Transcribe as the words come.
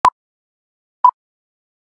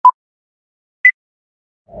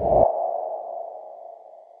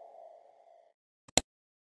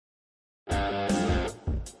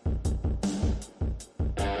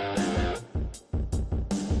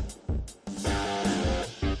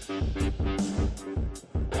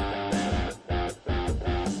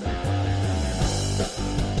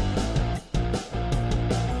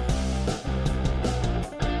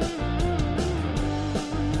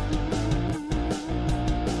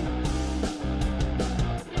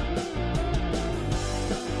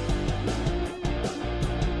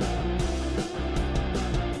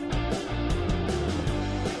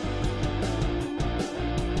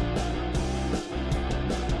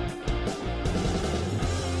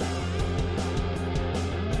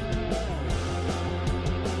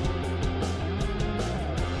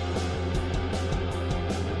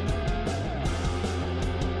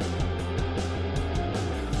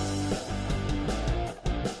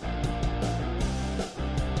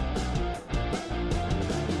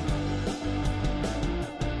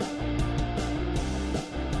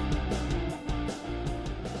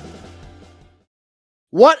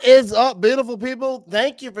What is up, beautiful people?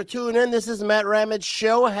 Thank you for tuning in. This is Matt Ramage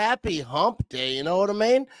Show. Happy Hump Day, you know what I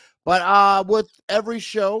mean? But with every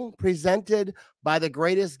show presented by the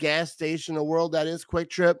greatest gas station in the world, that is Quick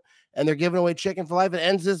Trip, and they're giving away chicken for life. It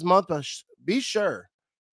ends this month, but be sure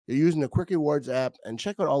you're using the Quick Rewards app and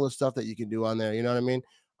check out all the stuff that you can do on there. You know what I mean?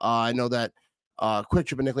 I know that Quick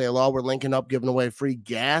Trip and Nicolay Law, we're linking up, giving away free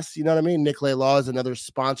gas. You know what I mean? Nicolay Law is another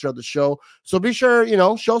sponsor of the show. So be sure,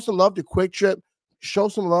 show some love to Quick Trip. Show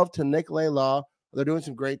some love to Nicolay Law. They're doing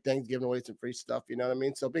some great things, giving away some free stuff. You know what I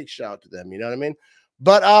mean? So big shout out to them. You know what I mean?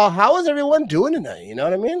 But how is everyone doing tonight? You know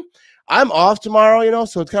what I mean? I'm off tomorrow,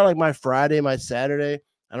 so it's kind of like my Friday, my Saturday.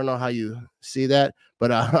 I don't know how you see that,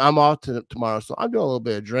 but I'm off tomorrow. So I'm doing a little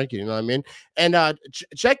bit of drinking. You know what I mean? And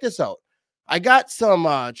check this out. I got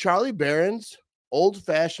some Charlie Barron's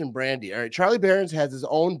old-fashioned brandy. All right, Charlie Barron's has his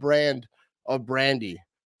own brand of brandy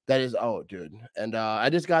that is out, dude. And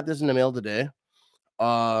I just got this in the mail today.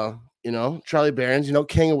 Charlie Barron's,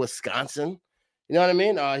 king of Wisconsin. You know what I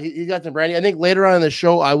mean? He got some brandy. I think later on in the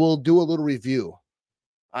show, I will do a little review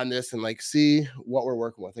on this and see what we're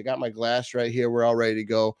working with. I got my glass right here. We're all ready to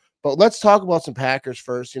go. But let's talk about some Packers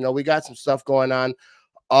first. We got some stuff going on.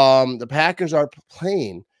 The Packers are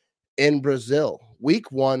playing in Brazil,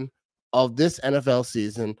 week 1 of this NFL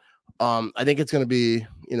season. I think it's going to be,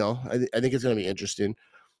 I think it's going to be interesting.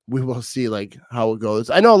 We will see how it goes.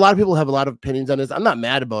 I know a lot of people have a lot of opinions on this. I'm not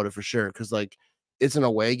mad about it for sure because it's an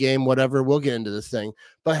away game, whatever. We'll get into this thing.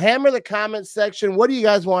 But hammer the comment section. What do you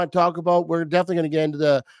guys want to talk about? We're definitely going to get into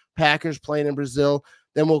the Packers playing in Brazil.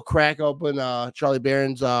 Then we'll crack open Charlie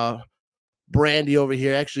Barron's brandy over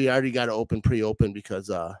here. Actually, I already got it open, pre-open because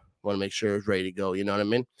I want to make sure it's ready to go. You know what I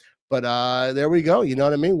mean? But there we go. You know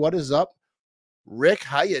what I mean? What is up? Rick,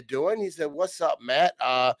 how you doing? He said, what's up, Matt?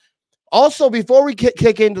 Also, before we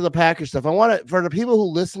kick into the Packers stuff, I want to, for the people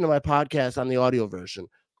who listen to my podcast on the audio version,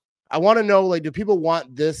 I want to know, do people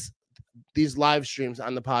want these live streams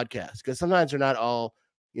on the podcast? Because sometimes they're not all,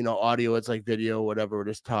 audio. It's like video, whatever. We're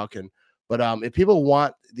just talking. But if people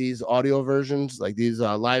want these audio versions, these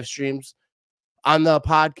live streams on the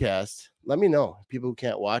podcast, let me know. People who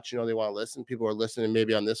can't watch, they want to listen. People are listening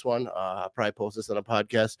maybe on this one. I'll probably post this on a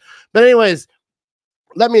podcast. But anyways,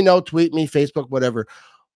 let me know. Tweet me, Facebook, whatever.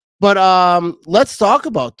 But let's talk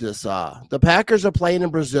about this. The Packers are playing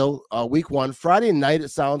in Brazil week 1. Friday night, it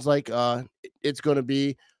sounds like it's going to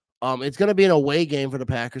be an away game for the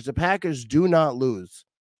Packers. The Packers do not lose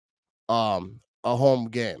a home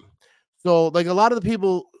game. So a lot of the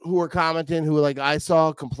people who are commenting, who I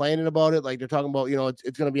saw complaining about it, they're talking about,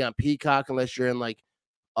 it's going to be on Peacock unless you're in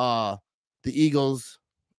the Eagles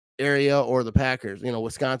area or the Packers,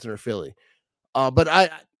 Wisconsin or Philly.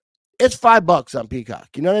 But it's $5 on Peacock.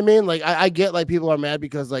 You know what I mean? I get people are mad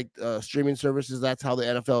because streaming services, that's how the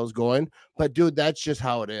NFL is going. But dude, that's just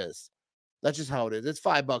how it is. That's just how it is. It's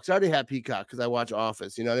 $5. I already have Peacock because I watch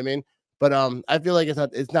Office. You know what I mean? But I feel like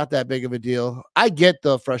it's not that big of a deal. I get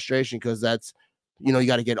the frustration because that's, you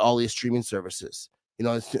got to get all these streaming services.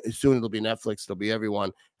 Soon it'll be Netflix, it'll be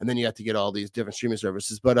everyone, and then you have to get all these different streaming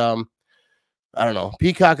services. But I don't know.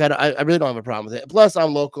 Peacock, I really don't have a problem with it. Plus,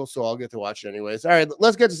 I'm local, so I'll get to watch it anyways. All right,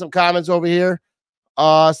 let's get to some comments over here.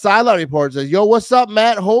 Sideline Report says, yo, what's up,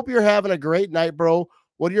 Matt? Hope you're having a great night, bro.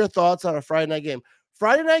 What are your thoughts on a Friday night game?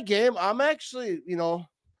 Friday night game, I'm actually,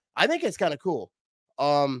 I think it's kind of cool.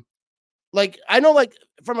 I know,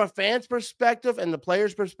 from a fan's perspective and the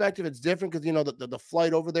player's perspective, it's different because, the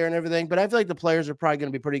flight over there and everything. But I feel like the players are probably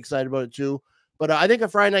going to be pretty excited about it, too. But I think a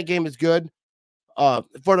Friday night game is good.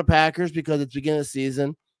 For the Packers because it's beginning of the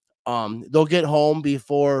season. They'll get home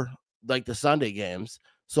before the Sunday games,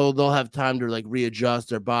 so they'll have time to readjust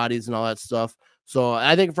their bodies and all that stuff. So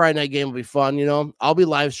I think Friday night game will be fun. I'll be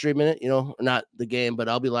live streaming it. Not the game, but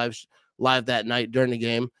I'll be live that night during the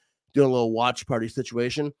game, doing a little watch party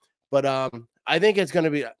situation. But I think it's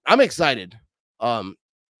gonna be. I'm excited. I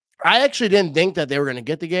actually didn't think that they were gonna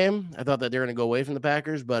get the game. I thought that they were gonna go away from the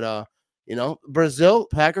Packers, but Brazil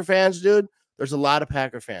Packer fans, dude. There's a lot of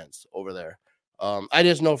Packer fans over there. I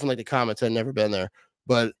just know from the comments. I've never been there,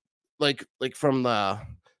 but from the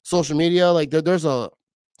social media, there's a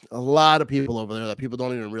lot of people over there that people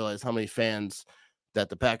don't even realize how many fans that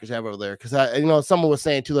the Packers have over there. Because someone was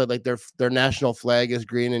saying too that their national flag is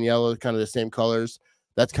green and yellow, kind of the same colors.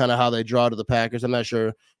 That's kind of how they draw to the Packers. I'm not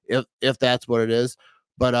sure if that's what it is,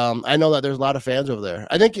 but I know that there's a lot of fans over there.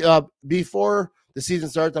 I think before the season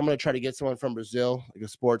starts, I'm going to try to get someone from Brazil, a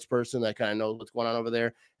sports person that kind of knows what's going on over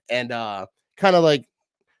there, and kind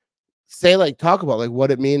of talk about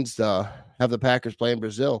what it means to have the Packers play in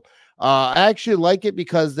Brazil. I actually like it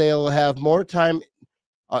because they'll have more time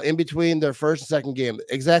in between their first and second game.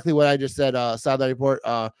 Exactly what I just said, Sideline Report.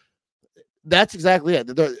 That's exactly it.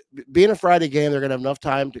 Being a Friday game, they're going to have enough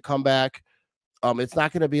time to come back. It's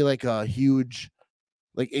not going to be like a huge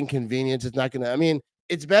like inconvenience. It's not going to, I mean,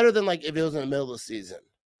 it's better than like if it was in the middle of the season.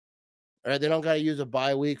 All right, they don't got to use a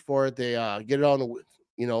bye week for it. They get it on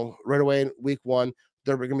the right away in week 1.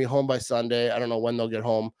 They're going to be home by Sunday. I don't know when they'll get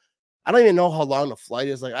home. I don't even know how long the flight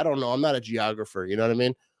is. Like, I don't know. I'm not a geographer. You know what I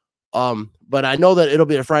mean? But I know that it'll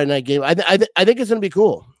be a Friday night game. I think it's going to be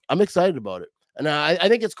cool. I'm excited about it. And I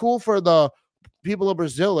think it's cool for the people of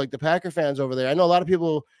Brazil, like the Packer fans over there. I know a lot of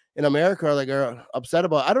people in America are upset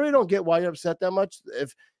about it. I don't get why you're upset that much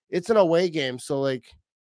if it's an away game. So, like,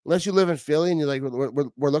 unless you live in Philly and you're like,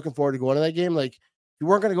 we're looking forward to going to that game. Like, you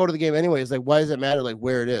weren't going to go to the game anyways. Like, why does it matter, like,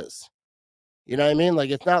 where it is? You know what I mean? Like,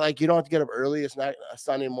 it's not like you don't have to get up early. It's not a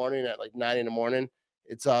Sunday morning at like 9 in the morning.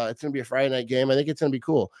 It's going to be a Friday night game. I think it's going to be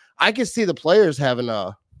cool. I can see the players having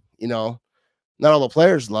not all the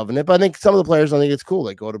players loving it, but I think some of the players don't think it's cool.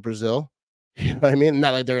 Like, go to Brazil. You know what I mean?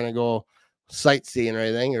 Not like they're going to go sightseeing or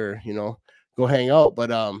anything or, go hang out,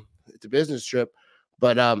 but it's a business trip.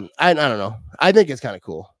 But I don't know. I think it's kind of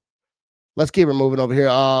cool. Let's keep it moving over here.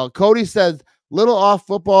 Cody says, little off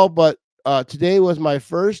football, but today was my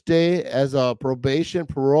first day as a probation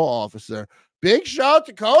parole officer. Big shout out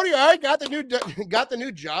to Cody. All right, got the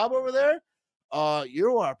new job over there.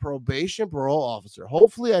 You are a probation parole officer.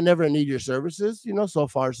 Hopefully, I never need your services. So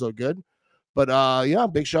far so good. But yeah,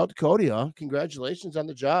 big shout out to Cody. Congratulations on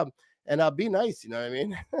the job, and be nice. You know what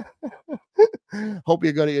I mean? Hope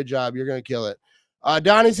you're good at your job. You're gonna kill it.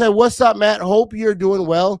 Donnie said, "What's up, Matt? Hope you're doing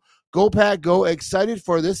well. Go Pack, go! Excited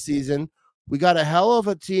for this season. We got a hell of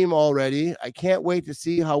a team already. I can't wait to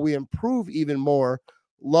see how we improve even more.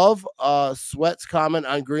 Love Sweat's comment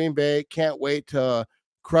on Green Bay. Can't wait to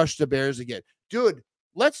crush the Bears again." Dude,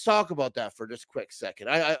 let's talk about that for just a quick second.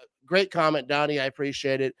 I great comment, Donnie. I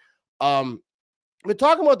appreciate it. We're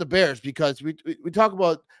talking about the Bears because we talk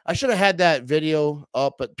about, I should have had that video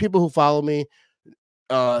up, but people who follow me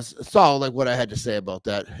saw like what I had to say about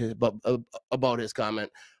that, about his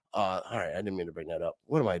comment. All right, I didn't mean to bring that up.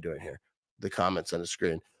 What am I doing here? The comments on the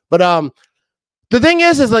screen. But the thing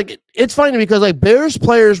is like, it's funny because like Bears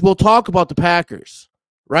players will talk about the Packers,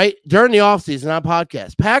 right? During the offseason on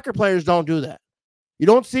podcasts. Packer players don't do that. You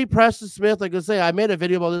don't see Preston Smith. Like I say, I made a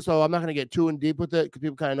video about this, so I'm not going to get too in deep with it because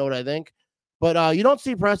people kind of know what I think. But you don't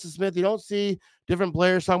see Preston Smith. You don't see different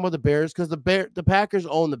players talking about the Bears because the Packers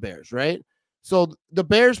own the Bears, right? So the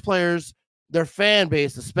Bears players, their fan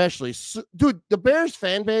base especially, dude, the Bears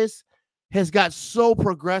fan base has got so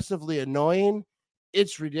progressively annoying.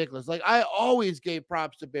 It's ridiculous. Like, I always gave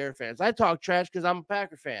props to Bear fans. I talk trash because I'm a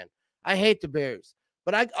Packer fan. I hate the Bears.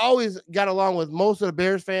 But I always got along with most of the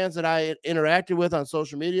Bears fans that I interacted with on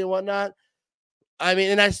social media and whatnot. I mean,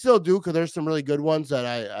 and I still do because there's some really good ones that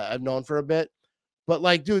I've known for a bit. But,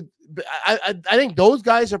 like, dude, I think those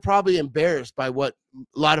guys are probably embarrassed by what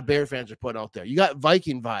a lot of Bear fans are putting out there. You got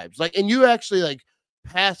Viking vibes. Like, and you actually, like,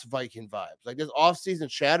 pass Viking vibes. Like, this offseason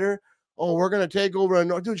chatter, oh, we're going to take over the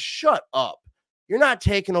North. Dude, shut up. You're not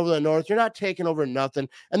taking over the North. You're not taking over nothing.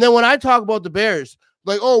 And then when I talk about the Bears,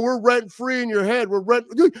 like, oh, we're rent-free in your head.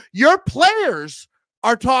 Dude, your players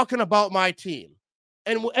are talking about my team.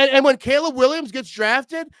 And when Caleb Williams gets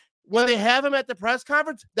drafted, when they have him at the press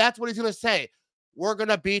conference, that's what he's going to say. We're going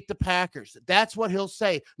to beat the Packers. That's what he'll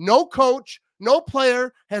say. No coach, no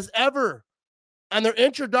player has ever, on their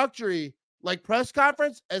introductory like press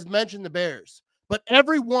conference, has mentioned the Bears. But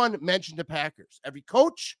everyone mentioned the Packers. Every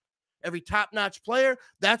coach, every top-notch player,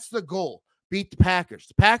 that's the goal. Beat the Packers.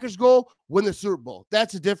 The Packers' goal, win the Super Bowl.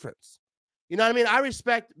 That's the difference. You know what I mean? I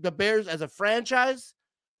respect the Bears as a franchise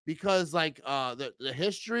because, like, the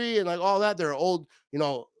history and, like, all that, they're old,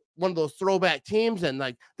 one of those throwback teams, and,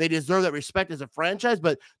 like, they deserve that respect as a franchise,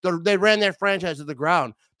 but they ran their franchise to the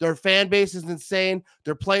ground. Their fan base is insane.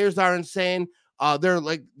 Their players are insane. They're,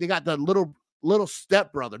 like, they got the little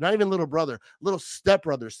stepbrother, not even little brother, little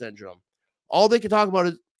stepbrother syndrome. All they can talk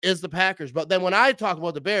about is the Packers. But then when I talk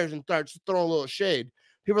about the Bears and start throwing a little shade,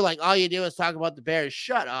 people are like, all you do is talk about the Bears.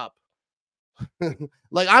 Shut up.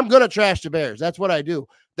 Like, I'm going to trash the Bears. That's what I do.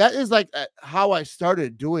 That is like how I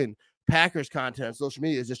started doing Packers content on social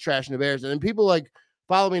media, is just trashing the Bears. And then people like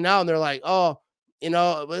follow me now and they're like, oh,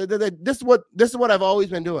 this is what I've always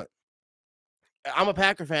been doing. I'm a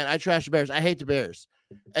Packer fan. I trash the Bears. I hate the Bears.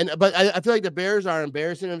 But I feel like the Bears are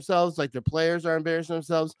embarrassing themselves. Like, their players are embarrassing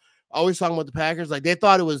themselves. Always talking about the Packers. Like, they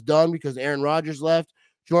thought it was done because Aaron Rodgers left.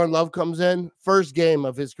 Jordan Love comes in, first game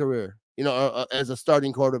of his career, as a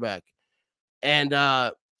starting quarterback. And,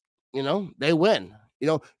 they win.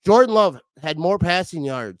 Jordan Love had more passing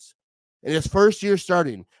yards in his first year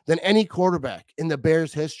starting than any quarterback in the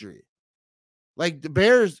Bears history. Like the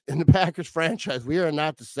Bears and the Packers franchise, we are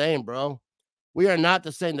not the same, bro. We are not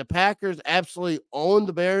the same. The Packers absolutely own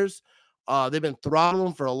the Bears. They've been throttling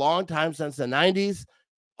them for a long time since the 90s.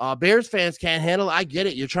 Bears fans can't handle it. I get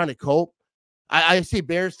it. You're trying to cope. I see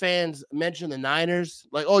Bears fans mention the Niners.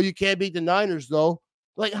 Like, oh, you can't beat the Niners, though.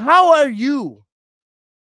 Like, how are you,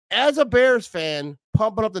 as a Bears fan,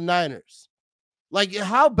 pumping up the Niners? Like,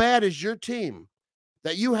 how bad is your team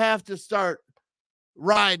that you have to start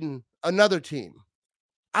riding another team?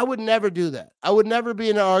 I would never do that. I would never be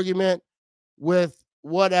in an argument with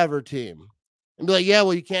whatever team and be like, yeah,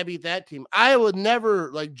 well, you can't beat that team. I would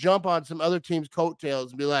never like jump on some other team's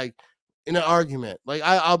coattails and be like in an argument. Like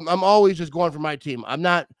I'm always just going for my team. I'm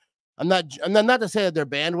not not to say that they're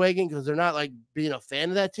bandwagon because they're not like being a fan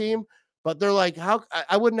of that team, but they're like,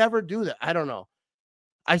 I would never do that. I don't know.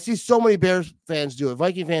 I see so many Bears fans do it.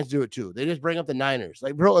 Viking fans do it too. They just bring up the Niners.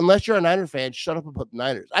 Like, bro, unless you're a Niner fan, shut up and put the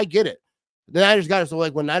Niners. I get it. The Niners got it. So,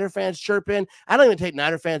 like, when Niner fans chirp in, I don't even take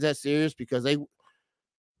Niner fans that serious because they,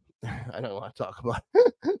 I don't want to talk about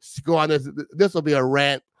go on this. This will be a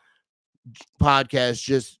rant podcast,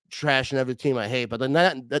 just trashing every team I hate. But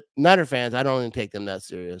the Niner fans, I don't even take them that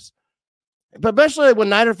serious. But especially when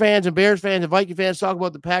Niner fans and Bears fans and Viking fans talk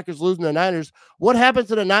about the Packers losing the Niners, what happens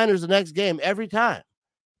to the Niners the next game every time?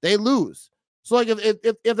 They lose. So, like,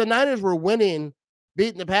 if the Niners were winning,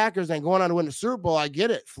 beating the Packers and going on to win the Super Bowl, I get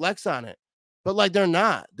it. Flex on it. But, like, they're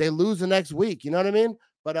not. They lose the next week. You know what I mean?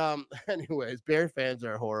 But, anyways, Bear fans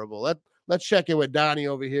are horrible. Let's check in with Donnie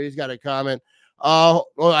over here. He's got a comment. Well,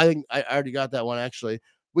 I think I already got that one, actually.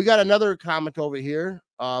 We got another comment over here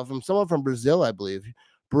from someone from Brazil, I believe.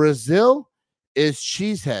 Brazil is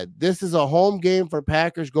cheesehead. This is a home game for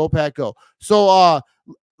Packers. Go, Pack, go. So,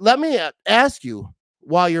 let me ask you,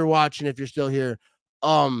 while you're watching, if you're still here,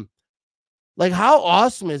 like, how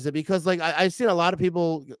awesome is it? Because, like, I've seen a lot of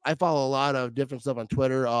people, I follow a lot of different stuff on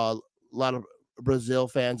Twitter, a lot of Brazil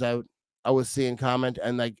fans I was seeing comment,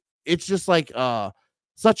 and like, it's just like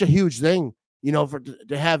such a huge thing, you know,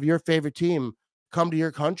 to have your favorite team come to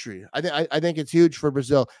your country. I think it's huge for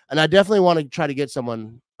Brazil, and I definitely want to try to get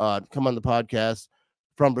someone come on the podcast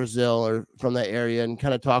from Brazil or from that area and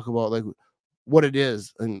kind of talk about like what it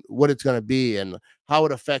is and what it's going to be and how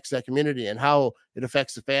it affects that community and how it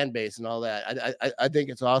affects the fan base and all that. I think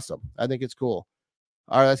it's awesome. I think it's cool.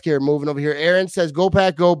 All right, let's keep moving over here. Aaron says, go,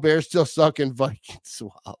 Pack, go. Bears still suck and Vikings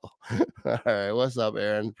swallow. All right, what's up,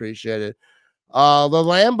 Aaron? Appreciate it. The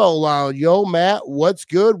Lambeau Lounge. Yo, Matt, what's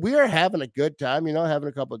good? We are having a good time, you know, having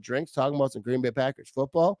a couple of drinks, talking about some Green Bay Packers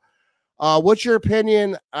football. What's your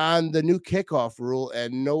opinion on the new kickoff rule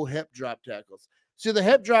and no hip drop tackles? See, the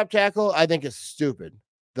hip drop tackle, I think, is stupid.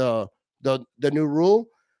 The new rule,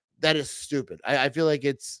 that is stupid. I feel like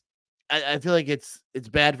it's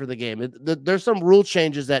bad for the game. There's some rule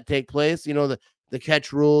changes that take place. You know, the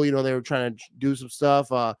catch rule. You know, they were trying to do some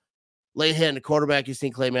stuff. Late hit in the quarterback. You've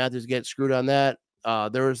seen Clay Matthews get screwed on that.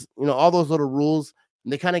 There was, you know, all those little rules,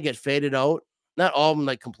 and they kind of get faded out. Not all of them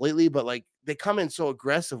like completely, but like they come in so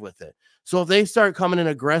aggressive with it. So if they start coming in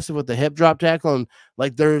aggressive with the hip drop tackle and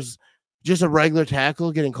like there's just a regular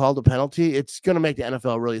tackle getting called a penalty, it's going to make the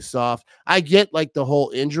NFL really soft. I get like the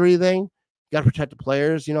whole injury thing. You got to protect the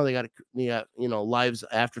players. You know, they got you know, lives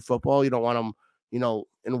after football. You don't want them, you know,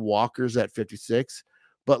 in walkers at 56.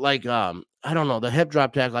 But like, I don't know, the hip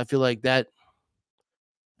drop tackle, I feel like that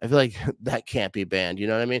can't be banned. You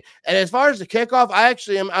know what I mean? And as far as the kickoff,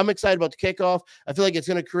 I'm excited about the kickoff. I feel like it's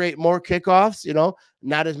going to create more kickoffs, you know,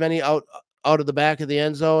 not as many out of the back of the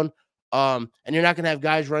end zone. And you're not going to have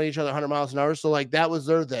guys running each other 100 miles an hour. So like that was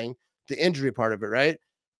their thing, the injury part of it. Right.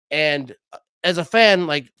 And as a fan,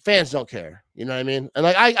 like fans don't care, you know what I mean? And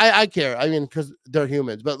like, I care. I mean, cause they're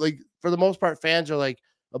humans, but like for the most part, fans are like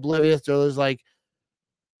oblivious. They're just like,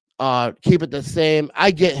 keep it the same.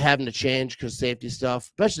 I get having to change because safety stuff,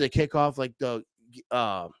 especially the kickoff, like the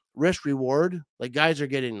risk reward, like guys are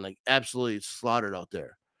getting like absolutely slaughtered out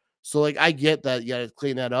there. So like I get that you gotta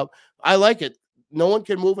clean that up. I like it. No one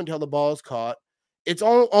can move until the ball is caught. It's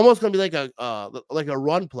almost gonna be like a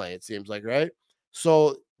run play, it seems like, right?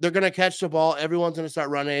 So they're gonna catch the ball, everyone's gonna start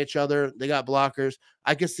running at each other. They got blockers.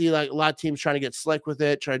 I can see like a lot of teams trying to get slick with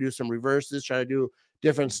it, try to do some reverses, try to do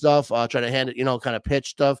different stuff, try to hand it, you know, kind of pitch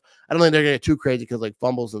stuff. I don't think they're gonna get too crazy because like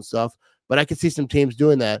fumbles and stuff, but I can see some teams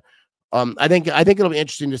doing that. I think it'll be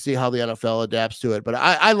interesting to see how the NFL adapts to it. But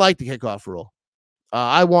I like the kickoff rule.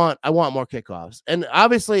 I want more kickoffs, and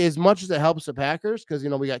obviously, as much as it helps the Packers, because you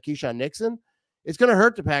know we got Keyshawn Nixon, it's going to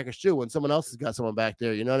hurt the Packers too when someone else has got someone back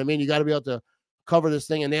there. You know what I mean? You got to be able to cover this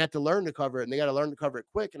thing, and they have to learn to cover it, and they got to learn to cover it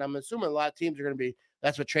quick. And I'm assuming a lot of teams are going to be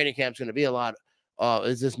That's what training camp's going to be a lot.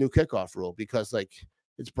 Is this new kickoff rule, because like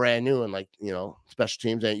it's brand new and like special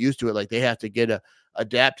teams ain't used to it. Like they have to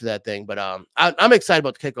adapt to that thing. But I'm excited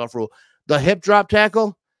about the kickoff rule. The hip drop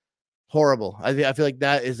tackle, horrible. I feel like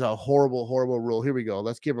that is a horrible rule. Here we go.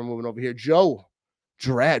 Let's keep her moving over here. Joe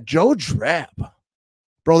Drab,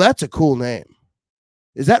 bro. That's a cool name.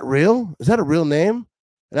 Is that real? Is that a real name?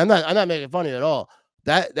 And I'm not making fun of you at all.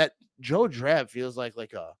 That Joe Drab feels like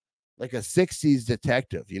a 60s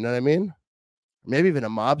detective. You know what I mean? Maybe even a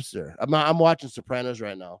mobster. I'm watching Sopranos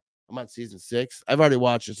right now. I'm on season 6. I've already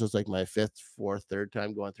watched it, so it's like my 5th, 4th, 3rd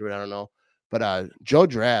time going through it. I don't know. But Joe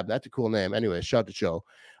Drab, that's a cool name. Anyway, shout out to Joe.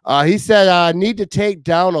 He said, need to take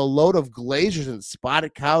down a load of Glazers and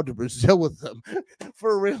Spotted Cow to Brazil with them.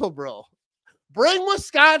 For real, bro. Bring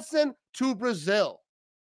Wisconsin to Brazil.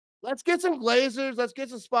 Let's get some Glazers. Let's get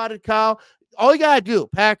some Spotted Cow. All you got to do,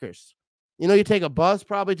 Packers, you take a bus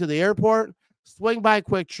probably to the airport, swing by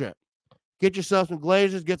Quick Trip. Get yourself some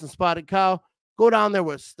Glazers, get some Spotted Cow. Go down there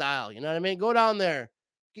with style. You know what I mean? Go down there.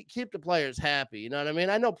 Keep the players happy. You know what I mean?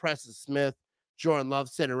 I know Preston Smith, Jordan Love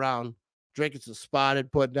sitting around drinking some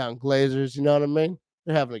Spotted, putting down Glazers. You know what I mean?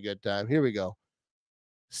 They're having a good time. Here we go.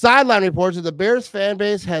 Sideline reports that the Bears fan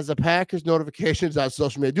base has the Packers notifications on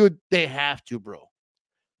social media. Dude, they have to, bro.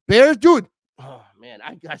 Bears, dude. Oh, man,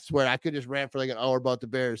 I swear I could just rant for like an hour about the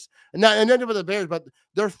Bears. And not about the Bears, but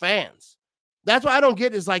their fans. That's what I don't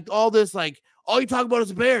get is like all this, like, all you talk about is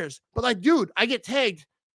the Bears. But like, dude, I get tagged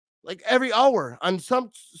like every hour on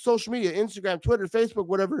some social media, Instagram, Twitter, Facebook,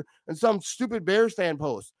 whatever, and some stupid Bears fan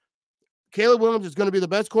post. Caleb Williams is going to be the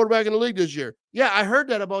best quarterback in the league this year. Yeah, I heard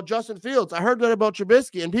that about Justin Fields. I heard that about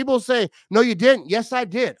Trubisky. And people say, no, you didn't. Yes, I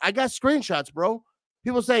did. I got screenshots, bro.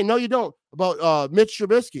 People say, no, you don't, about Mitch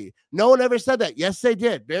Trubisky. No one ever said that. Yes, they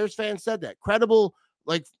did. Bears fans said that. Credible,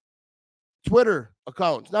 like, Twitter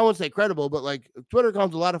accounts. Now I won't say credible, but like Twitter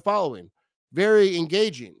accounts, a lot of following. Very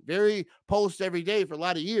engaging. Very post every day for a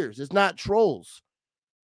lot of years. It's not trolls.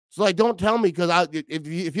 So like, don't tell me, because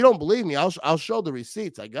if you don't believe me, I'll show the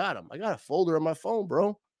receipts. I got them. I got a folder on my phone,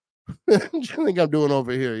 bro. What do you think I'm doing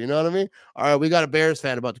over here? You know what I mean? All right, we got a Bears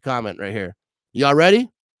fan about to comment right here. Y'all ready?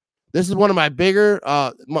 This is one of my bigger,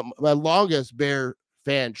 my longest Bear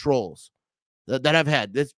fan trolls that I've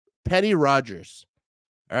had. This Penny Rogers,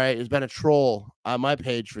 all right, has been a troll on my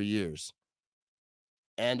page for years,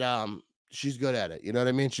 and she's good at it. You know what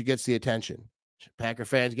I mean? She gets the attention. Packer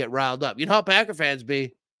fans get riled up. You know how Packer fans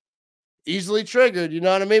be. Easily triggered, you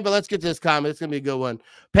know what I mean? But let's get this comment. It's going to be a good one.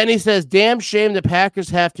 Penny says, damn shame the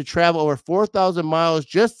Packers have to travel over 4,000 miles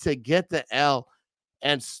just to get the L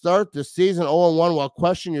and start the season 0-1 while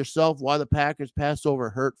questioning yourself why the Packers passed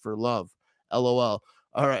over Hurt for love. LOL.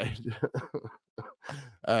 All right.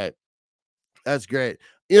 All right. That's great.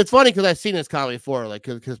 It's funny because I've seen this comment before, like,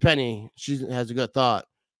 because Penny, she has a good thought.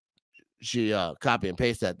 She copy and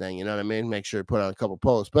paste that thing, you know what I mean? Make sure to put on a couple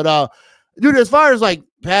posts. But, dude, as far as like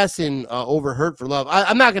passing over Hurt for love,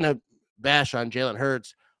 I'm not gonna bash on Jalen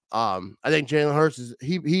Hurts. I think Jalen Hurts is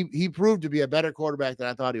he proved to be a better quarterback than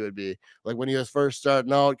I thought he would be. Like when he was first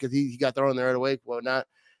starting out, because he got thrown there right away, whatnot.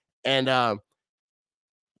 And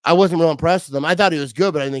I wasn't real impressed with him. I thought he was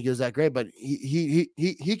good, but I didn't think he was that great. But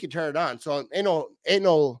he could turn it on. So ain't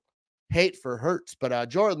no hate for Hurts. But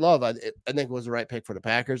Jordan Love, I think was the right pick for the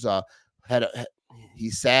Packers. He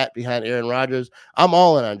sat behind Aaron Rodgers. I'm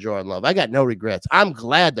all in on Jordan Love. I got no regrets. I'm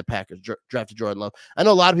glad the Packers drafted Jordan Love. I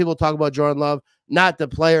know a lot of people talk about Jordan Love, not the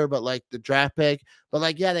player, but like the draft pick. But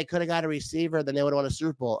like, yeah, they could have got a receiver, then they would have won a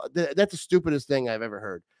Super Bowl. That's the stupidest thing I've ever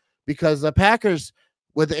heard. Because the Packers,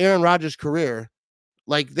 with Aaron Rodgers' career,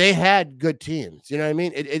 like they had good teams. You know what I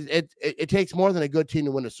mean? It takes more than a good team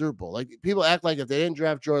to win a Super Bowl. Like people act like if they didn't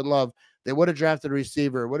draft Jordan Love, they would have drafted a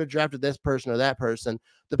receiver, would have drafted this person or that person.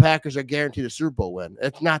 The Packers are guaranteed a Super Bowl win.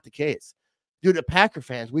 It's not the case. Dude, the Packer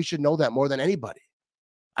fans, we should know that more than anybody.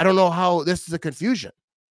 I don't know how this is a confusion.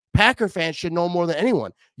 Packer fans should know more than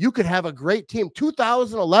anyone. You could have a great team.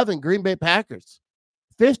 2011 Green Bay Packers,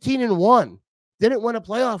 15-1. Didn't win a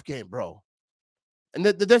playoff game, bro. And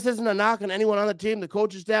this isn't a knock on anyone on the team, the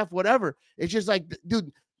coaching staff, whatever. It's just like,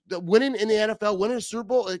 dude, the winning in the NFL, winning a Super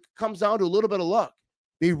Bowl, it comes down to a little bit of luck.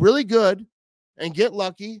 Be really good and get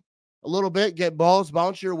lucky a little bit, get balls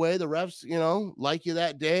bounce your way. The refs, like you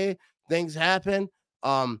that day. Things happen.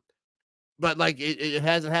 But like it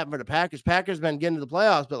hasn't happened for the Packers. Packers been getting to the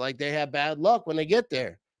playoffs, but like they have bad luck when they get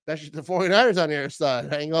there, especially the 49ers on the other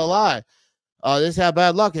side. I ain't gonna lie. This have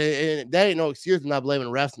bad luck. And that ain't no excuse. I'm not blaming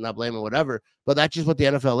refs. I'm not blaming whatever. But that's just what the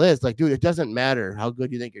NFL is. Like, dude, it doesn't matter how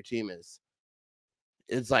good you think your team is.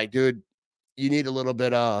 It's like, dude, you need a little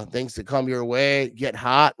bit of things to come your way, get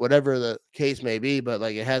hot, whatever the case may be. But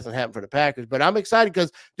like it hasn't happened for the Packers. But I'm excited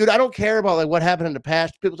because, dude, I don't care about like what happened in the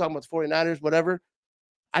past. People talking about the 49ers, whatever.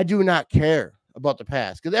 I do not care about the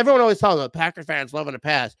past because everyone always talks about Packers fans loving the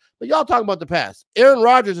past. But y'all talking about the past. Aaron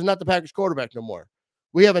Rodgers is not the Packers quarterback no more.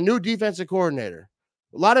 We have a new defensive coordinator.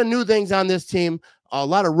 A lot of new things on this team. A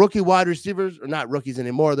lot of rookie wide receivers, or not rookies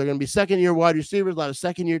anymore. They're going to be second-year wide receivers, a lot of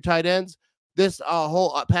second-year tight ends. This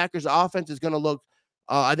whole Packers offense is going to look,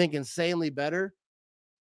 I think, insanely better.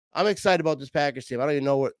 I'm excited about this Packers team. I don't even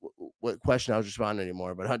know what question I was responding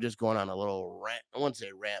anymore, but I'm just going on a little rant. I wouldn't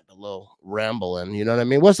say rant, but a little rambling. You know what I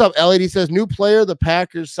mean? What's up, Elliot? He says, new player the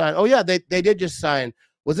Packers signed. Oh, yeah, they did just sign.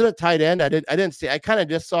 Was it a tight end? I didn't see. I kind of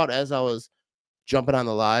just saw it as I was jumping on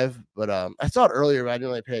the live, but I saw it earlier, but I didn't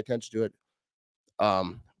really pay attention to it.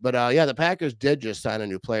 Yeah, the Packers did just sign a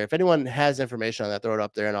new player. If anyone has information on that, throw it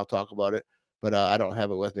up there and I'll talk about it. But I don't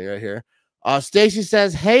have it with me right here. Stacy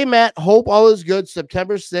says, hey, Matt, hope all is good.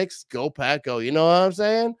 September 6th, go Pack, go. You know what I'm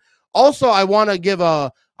saying? Also, I want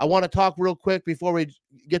to talk real quick before we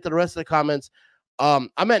get to the rest of the comments. I'm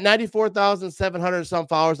at 94,700 some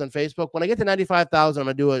followers on Facebook. When I get to 95,000, I'm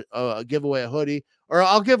going to do a giveaway, a hoodie, or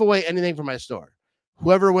I'll give away anything from my store.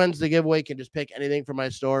 Whoever wins the giveaway can just pick anything from my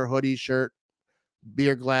store, hoodie, shirt,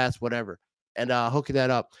 beer glass, whatever, and hooking that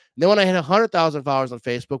up. And then when I hit 100,000 followers on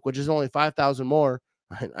Facebook, which is only 5,000 more,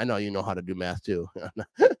 I know you know how to do math too.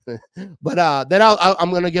 But then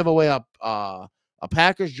I'm gonna give away a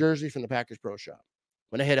Packers jersey from the Packers Pro Shop.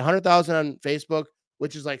 When I hit 100,000 on Facebook,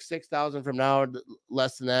 which is like 6,000 from now,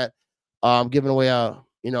 less than that, I'm giving away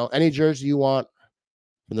any jersey you want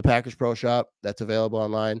from the Packers Pro Shop that's available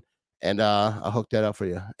online, and I'll hook that up for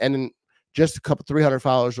you. And then just a couple 300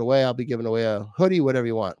 followers away, I'll be giving away a hoodie, whatever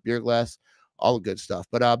you want, beer glass, all the good stuff.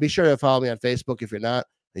 But be sure to follow me on Facebook if you're not.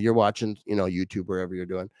 You're watching, YouTube, wherever you're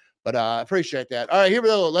doing. But I appreciate that. All right, here we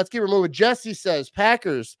go. Let's keep it moving. Jesse says,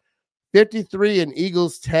 Packers 53 and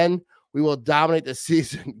Eagles 10. We will dominate the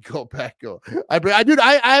season. Go Pack, go. I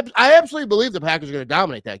absolutely believe the Packers are going to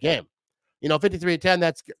dominate that game. 53-10,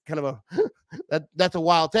 that's kind of that's a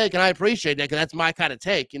wild take, and I appreciate that because that's my kind of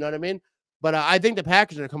take. You know what I mean? But I think the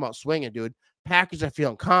Packers are going to come out swinging, dude. Packers are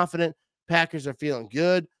feeling confident. Packers are feeling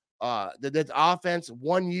good. The offense,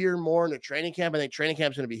 1 year more in the training camp. I think training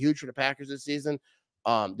camp is going to be huge for the Packers this season.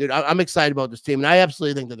 Dude, I'm excited about this team, and I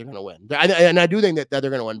absolutely think that they're going to win. And I do think that they're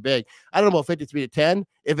going to win big. I don't know about 53-10.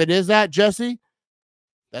 If it is that, Jesse,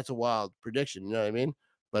 that's a wild prediction. You know what I mean?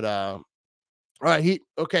 But all right,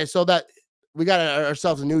 okay. So that we got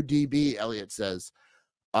ourselves a new DB. Elliot says,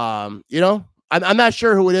 I'm not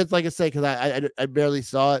sure who it is. Like I say, because I barely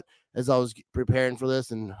saw it as I was preparing for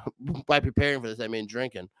this, and by preparing for this, I mean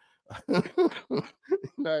drinking. You know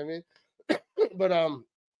what I mean? But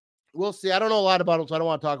we'll see. I don't know a lot about him, so I don't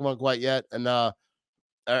want to talk about him quite yet, and or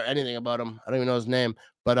anything about him. I don't even know his name.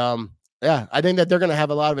 But yeah, I think that they're gonna have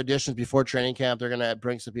a lot of additions before training camp. They're gonna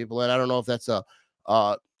bring some people in. I don't know if that's a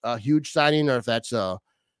huge signing or if that's kind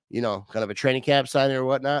of a training camp signing or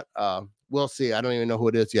whatnot. We'll see. I don't even know who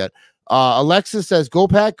it is yet. Alexis says, go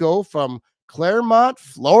Pack, go from Claremont,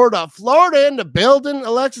 Florida. Florida in the building,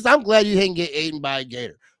 Alexis. I'm glad you didn't get eaten by a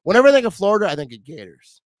gator. Whenever I think of Florida, I think of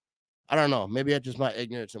gators. I don't know. Maybe that's just my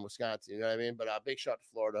ignorance in Wisconsin. You know what I mean? But big shout to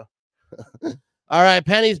Florida. All right.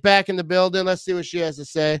 Penny's back in the building. Let's see what she has to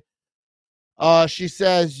say. She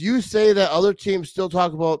says, you say that other teams still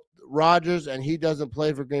talk about Rodgers and he doesn't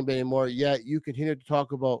play for Green Bay anymore, yet you continue to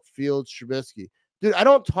talk about Fields, Trubisky. Dude, I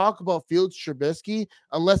don't talk about Fields, Trubisky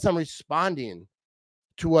unless I'm responding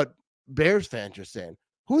to what Bears fans are saying.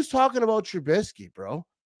 Who's talking about Trubisky, bro?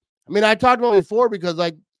 I mean, I talked about it before because,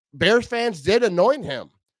 like, Bears fans did anoint him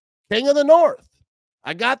King of the North.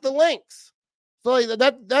 I got the links. So like,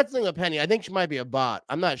 that's thing of Penny. I think she might be a bot.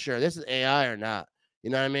 I'm not sure. This is AI or not. You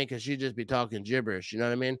know what I mean? Because she'd just be talking gibberish. You know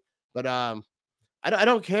what I mean? But I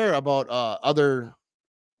don't care about other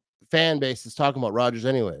fan bases talking about Rodgers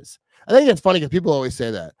anyways. I think it's funny because people always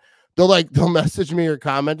say that. They'll message me or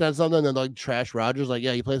comment on something and they'll like trash Rodgers. Like,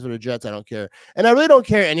 yeah, he plays for the Jets. I don't care. And I really don't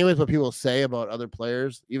care anyways what people say about other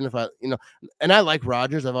players, even if and I like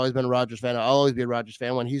Rodgers. I've always been a Rodgers fan. I'll always be a Rodgers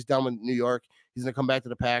fan. When he's done with New York, he's going to come back to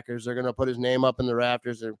the Packers. They're going to put his name up in the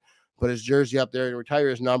rafters and put his jersey up there and retire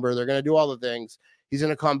his number. They're going to do all the things. He's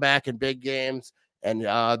going to come back in big games and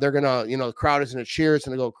they're going to, the crowd is going to cheer. It's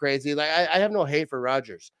going to go crazy. Like, I have no hate for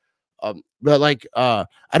Rodgers. But like, I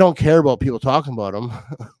don't care about people talking about him.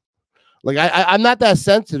 Like I'm not that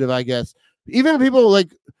sensitive, I guess. Even people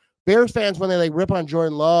like Bears fans, when they like rip on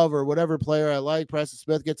Jordan Love or whatever player I like, Preston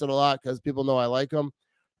Smith gets it a lot because people know I like him.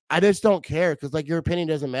 I just don't care because like your opinion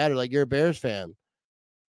doesn't matter. Like you're a Bears fan.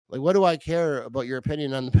 Like, what do I care about your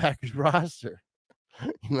opinion on the Packers roster?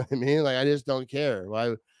 You know what I mean? Like, I just don't care.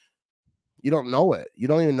 Why? You don't know it. You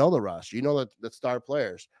don't even know the roster. You know the star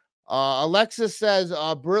players. Alexis says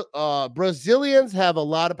Brazilians have a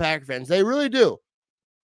lot of Packer fans. They really do.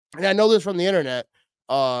 And I know this from the internet.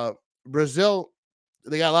 Brazil,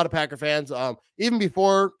 they got a lot of Packer fans. Even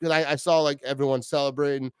before, because I saw like everyone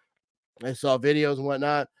celebrating. I saw videos and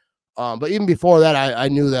whatnot. But even before that, I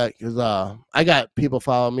knew that because I got people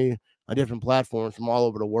following me on different platforms from all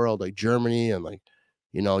over the world, like Germany and like,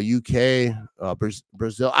 UK,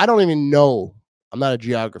 Brazil. I don't even know. I'm not a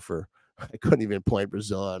geographer. I couldn't even point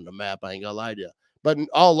Brazil on the map. I ain't gonna lie to you. But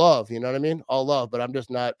all love, you know what I mean? All love, but I'm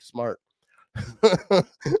just not smart.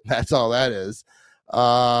 That's all that is.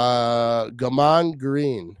 Gaman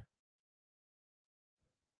Green.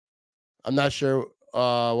 I'm not sure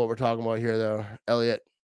what we're talking about here, though. Elliot,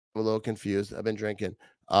 I'm a little confused. I've been drinking.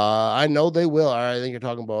 I know they will. All right, I think you're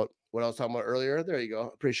talking about what I was talking about earlier. There you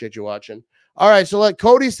go. Appreciate you watching. All right, so like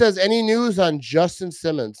Cody says, any news on Justin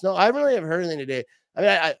Simmons? No, I really haven't heard anything today. I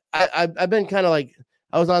mean, I've been kind of like,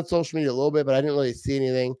 I was on social media a little bit, but I didn't really see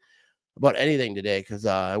anything about anything today because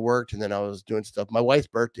I worked and then I was doing stuff. My wife's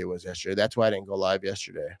birthday was yesterday. That's why I didn't go live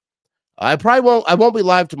yesterday. I won't be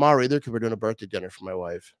live tomorrow either because we're doing a birthday dinner for my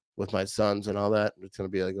wife with my sons and all that. It's gonna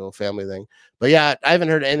be like a little family thing. But yeah, I haven't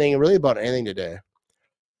heard anything really about anything today.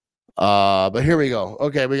 But here we go.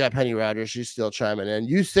 Okay, we got Penny Rogers. She's still chiming in.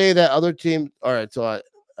 You say that other team. All right, so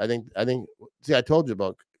I think. See, I told you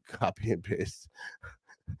about copy and paste.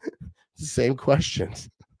 It's the same questions.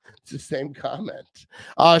 It's the same comment.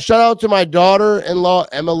 Shout out to my daughter-in-law,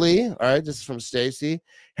 Emily. All right, this is from Stacy.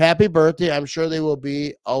 Happy birthday. I'm sure they will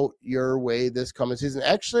be out your way this coming season.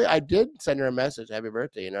 Actually, I did send her a message. Happy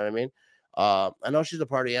birthday. You know what I mean? I know she's a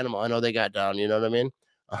party animal. I know they got down. You know what I mean?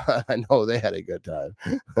 I know they had a good time.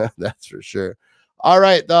 That's for sure. All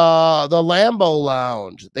right. The Lambeau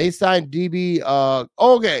Lounge. They signed DB.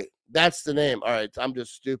 Okay. That's the name. All right. I'm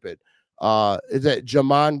just stupid. Is it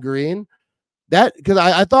Jamon Green? That because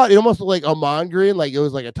I thought it almost looked like Amon Green, like it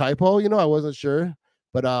was like a typo, I wasn't sure.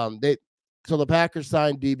 But so the Packers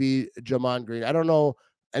signed DB Jamon Green. I don't know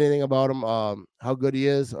anything about him, how good he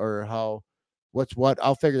is or what's what.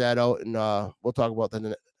 I'll figure that out and we'll talk about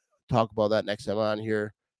that next time on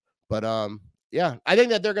here. But yeah, I think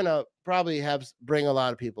that they're gonna probably bring a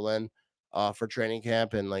lot of people in for training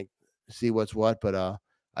camp and like see what's what. But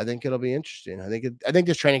I think it'll be interesting. I think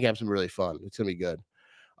this training camp's gonna be really fun. It's gonna be good.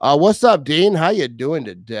 What's up, Dean? How you doing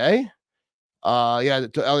today? Yeah,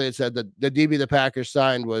 Elliot said that the DB the Packers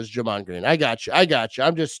signed was Jamon Green. I got you.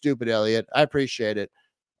 I'm just stupid, Elliot. I appreciate it.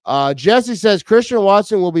 Jesse says Christian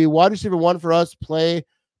Watson will be wide receiver 1 for us. Play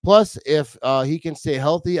plus if he can stay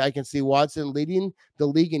healthy, I can see Watson leading the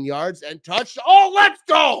league in yards and touch. Oh,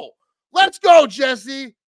 let's go,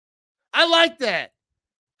 Jesse. I like that.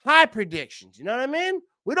 High predictions. You know what I mean?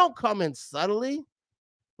 We don't come in subtly.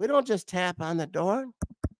 We don't just tap on the door.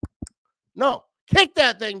 No, kick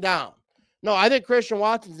that thing down. No, I think Christian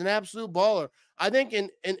Watson's an absolute baller. I think in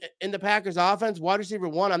the Packers offense, wide receiver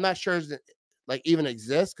 1, I'm not sure like even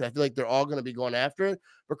exists because I feel like they're all going to be going after it.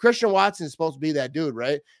 But Christian Watson is supposed to be that dude,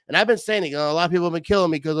 right? And I've been saying it. A lot of people have been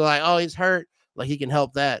killing me because they're like, oh, he's hurt. Like he can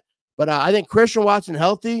help that. But I think Christian Watson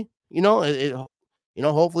healthy,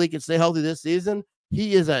 hopefully he can stay healthy this season.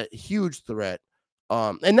 He is a huge threat.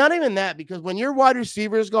 And not even that, because when your wide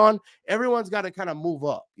receiver is gone, everyone's got to kind of move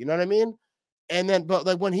up. You know what I mean? And then, but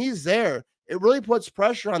like when he's there, it really puts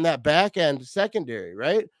pressure on that back end secondary,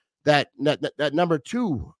 right? That number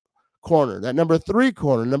 2 corner, that number 3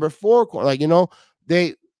 corner, number 4 corner. Like,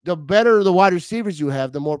 the better the wide receivers you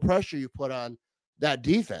have, the more pressure you put on that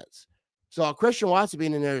defense. So Christian Watson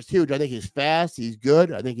being in there is huge. I think he's fast. He's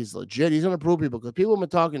good. I think he's legit. He's going to prove people because people have been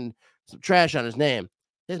talking some trash on his name.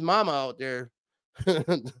 His mama out there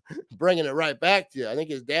bringing it right back to you. I think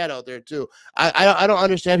his dad out there too. I don't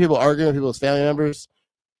understand people arguing with people's family members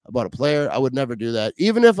about a player. I would never do that.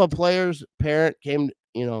 Even if a player's parent came,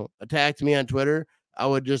 attacked me on Twitter, I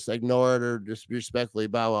would just ignore it or just respectfully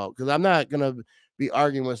bow out because I'm not gonna be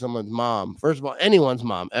arguing with someone's mom. First of all, anyone's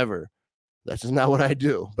mom ever. That's just not what I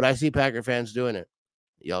do. But I see Packer fans doing it.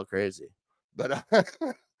 Y'all crazy. But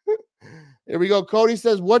here we go. Cody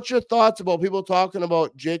says, what's your thoughts about people talking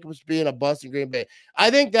about Jacobs being a bust in Green Bay? I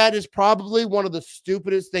think that is probably one of the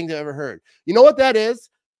stupidest things I've ever heard. You know what that is?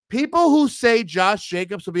 People who say Josh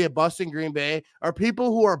Jacobs will be a bust in Green Bay are people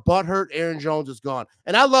who are butthurt Aaron Jones is gone.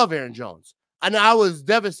 And I love Aaron Jones. And I was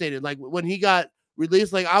devastated. Like when he got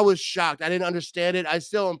released, like I was shocked. I didn't understand it. I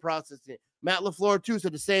still am processing it. Matt LaFleur too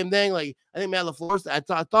said the same thing. Like I think Matt LaFleur, I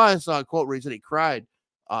thought I saw a quote where he said he cried.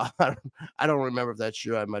 I don't remember if that's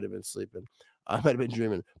true. I might have been sleeping. I might have been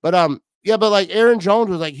dreaming. But yeah, but like Aaron Jones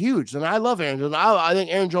was like huge, and I love Aaron Jones. I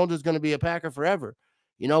think Aaron Jones is going to be a Packer forever.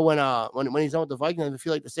 You know, when he's done with the Vikings, I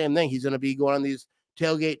feel like the same thing. He's going to be going on these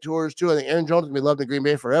tailgate tours too. I think Aaron Jones will be loved in Green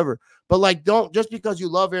Bay forever. But like, don't just because you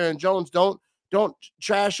love Aaron Jones, don't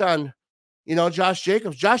trash on, you know, Josh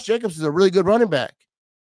Jacobs. Josh Jacobs is a really good running back.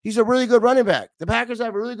 He's a really good running back. The Packers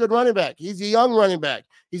have a really good running back. He's a young running back.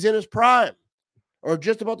 He's in his prime, or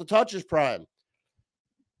just about to touch his prime.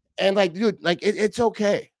 And like, dude, like it's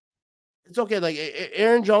okay. It's okay. Like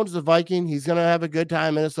Aaron Jones is a Viking. He's gonna have a good time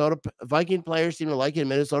in Minnesota. Viking players seem to like it in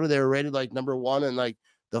Minnesota. They were rated like #1 in like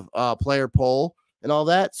the player poll and all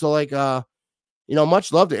that. So like you know,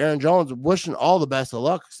 much love to Aaron Jones. Wishing all the best of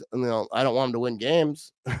luck. You know, I don't want him to win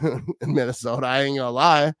games in Minnesota. I ain't gonna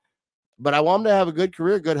lie, but I want him to have a good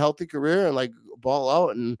career, good healthy career, and like ball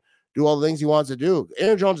out and do all the things he wants to do.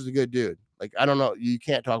 Aaron Jones is a good dude. Like I don't know, you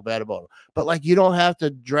can't talk bad about him, but like you don't have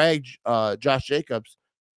to drag Josh Jacobs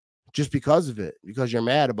just because of it, because you're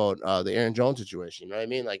mad about the Aaron Jones situation. You know what I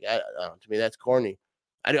mean? Like, to me, that's corny.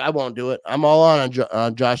 I won't do it. I'm all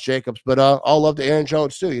on Josh Jacobs, but all love to Aaron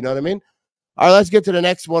Jones too. You know what I mean? All right, let's get to the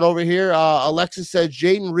next one over here. Alexis says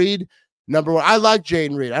Jaden Reed, #1. I like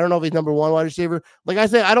Jaden Reed. I don't know if he's #1 wide receiver. Like I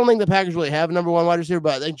said, I don't think the Packers really have a #1 wide receiver,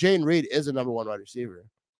 but I think Jaden Reed is a #1 wide receiver.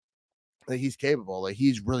 Like he's capable. Like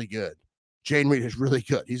he's really good. Jaden Reed is really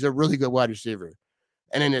good. He's a really good wide receiver.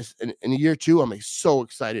 And in year 2, I'm so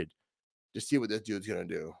excited to see what this dude's gonna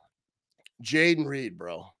do. Jaden Reed,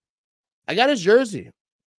 bro. I got his jersey.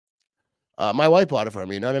 My wife bought it for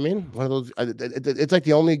me. You know what I mean? One of those. It's like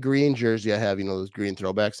the only green jersey I have. You know those green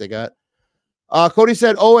throwbacks they got. Cody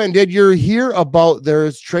said, "Oh, and did you hear about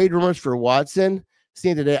there's trade rumors for Watson?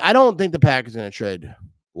 Seen today. I don't think the Packers are gonna trade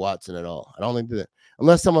Watson at all. I don't think that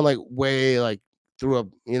unless someone like way like threw a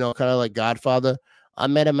kind of like Godfather. I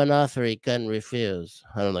met him an offer he couldn't refuse.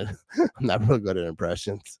 I don't know. I'm not real good at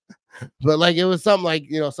impressions." But like it was something like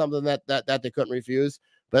something that they couldn't refuse.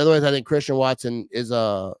 But otherwise, I think Christian Watson is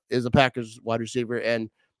a Packers wide receiver, and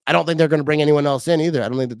I don't think they're going to bring anyone else in either. I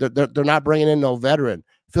don't think that they're not bringing in no veteran.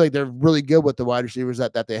 I feel like they're really good with the wide receivers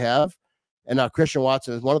that they have, and Christian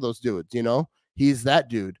Watson is one of those dudes. You know, he's that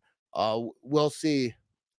dude. We'll see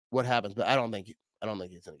what happens, but I don't think he's going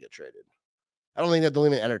to get traded. I don't think that they'll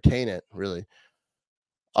even entertain it really.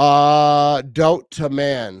 Doubt to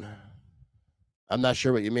man. I'm not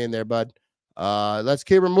sure what you mean there, bud. Let's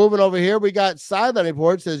keep moving over here. We got sideline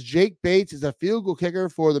report says Jake Bates is a field goal kicker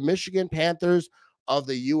for the Michigan Panthers of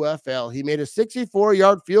the UFL. He made a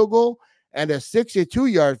 64-yard field goal and a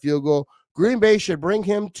 62-yard field goal. Green Bay should bring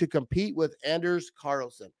him to compete with Anders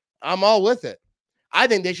Carlson. I'm all with it. I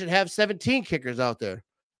think they should have 17 kickers out there.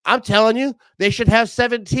 I'm telling you, they should have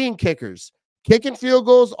 17 kickers. Kicking field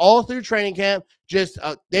goals all through training camp. Just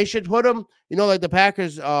they should put them, like the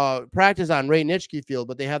Packers practice on Ray Nitschke Field,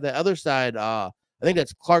 but they have the other side. I think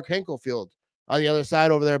that's Clark Hinkle Field on the other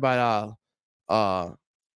side over there by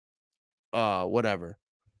whatever,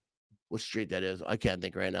 what street that is. I can't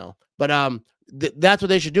think right now. But that's what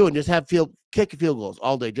they should do, and just have kick field goals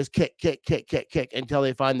all day. Just kick until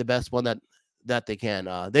they find the best one that they can.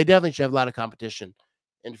 They definitely should have a lot of competition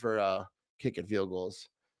in for kicking field goals.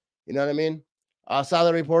 You know what I mean?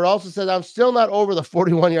 Solid report also says, I'm still not over the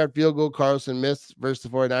 41-yard field goal Carlson missed versus the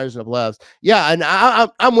 49ers in the playoffs. Yeah, and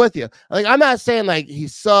I'm with you. Like, I'm not saying, like, he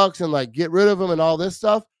sucks and, like, get rid of him and all this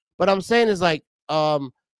stuff. But I'm saying is, like,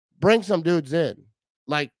 bring some dudes in.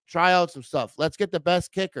 Like, try out some stuff. Let's get the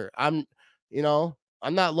best kicker. I'm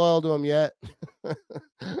not loyal to him yet.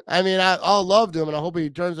 I mean, I'll love to him, and I hope he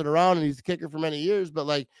turns it around and he's a kicker for many years. But,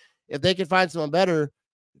 like, if they can find someone better,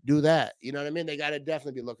 do that. You know what I mean? They got to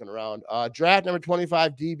definitely be looking around. Draft number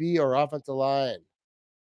 25, DB or offensive line.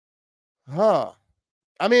 I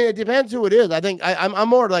mean, it depends who it is. I think I'm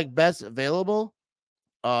more like best available.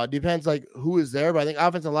 Depends like who is there, but I think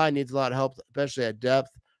offensive line needs a lot of help, especially at depth.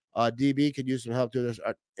 DB could use some help too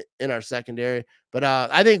in our secondary. But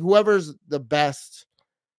I think whoever's the best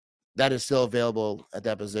that is still available at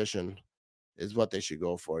that position is what they should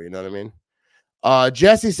go for. You know what I mean?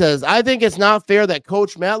 Jesse says, I think it's not fair that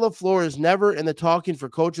Coach Matt LaFleur is never in the talking for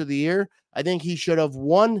Coach of the Year. I think he should have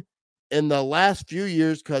won in the last few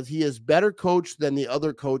years because he is better coach than the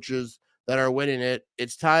other coaches that are winning it.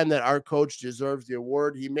 It's time that our coach deserves the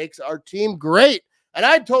award. He makes our team great. And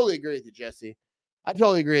I totally agree with you, Jesse. I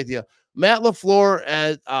totally agree with you. Matt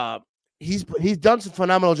LaFleur, he's done some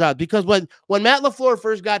phenomenal jobs because when Matt LaFleur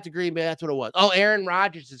first got to Green Bay, that's what it was. Oh, Aaron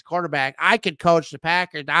Rodgers is quarterback. I could coach the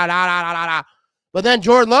Packers. But then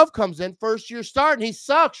Jordan Love comes in, first year start, and he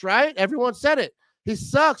sucks, right? Everyone said it. He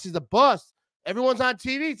sucks. He's a bust. Everyone's on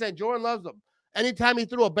TV saying Jordan loves him. Anytime he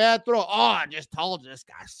threw a bad throw, I just told you this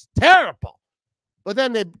guy's terrible. But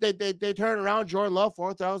then they turn around. Jordan Love,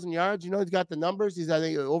 4,000 yards. You know, he's got the numbers. He's, I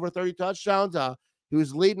think, over 30 touchdowns. He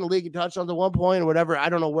was leading the league in touchdowns at one point or whatever. I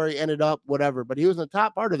don't know where he ended up, whatever, but he was in the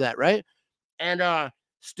top part of that, right? And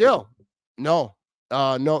still, no,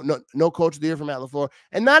 no coach of the year for Matt LaFleur.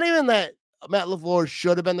 And not even that Matt LaFleur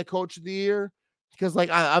should have been the coach of the year, because like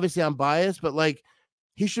obviously I'm biased, but like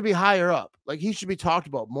he should be higher up. Like he should be talked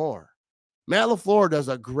about more. Matt LaFleur does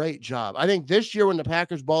a great job. I think this year when the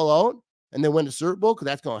Packers ball out and they win the Super Bowl, because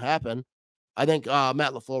that's going to happen, I think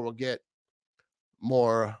Matt LaFleur will get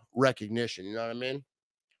more recognition. You know what I mean?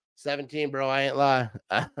 17, bro. I ain't lie.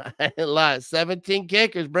 I ain't lie. 17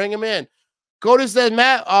 kickers. Bring them in. Cody said,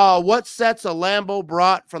 Matt, what sets a Lambo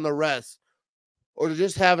brat from the rest? Or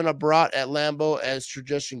just having a brat at Lambo as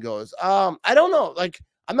tradition goes? I don't know. Like,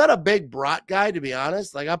 I'm not a big brat guy, to be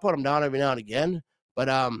honest. Like, I put them down every now and again. But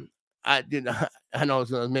I didn't. I know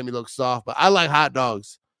it's gonna make me look soft, but I like hot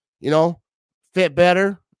dogs. You know, fit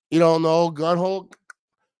better. You don't know, gun hole.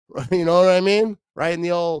 You know what I mean? Right in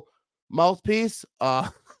the old mouthpiece.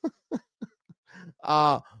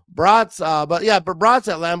 Brats, but yeah, but brats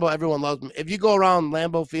at Lambeau, everyone loves them. If you go around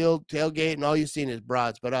Lambeau Field tailgate and all you've seen is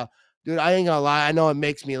brats, but dude, I ain't gonna lie, I know it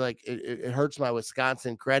makes me like it hurts my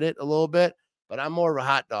Wisconsin credit a little bit, but I'm more of a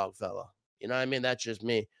hot dog fella. You know what I mean? That's just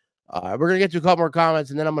me. We're gonna get to a couple more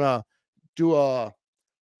comments, and then I'm gonna do a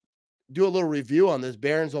little review on this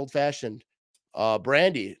Barron's Old Fashioned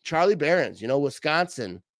brandy. Charlie Barron's, you know,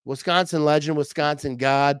 Wisconsin legend, Wisconsin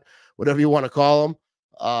god, whatever you want to call him.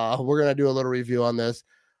 We're gonna do a little review on this.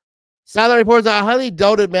 Sideline reports, I highly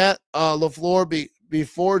doubted Matt LaFleur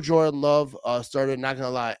before Jordan Love started. Not gonna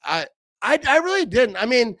lie, I really didn't. I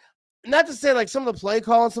mean, not to say like some of the play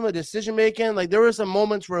calling, some of the decision making, like there were some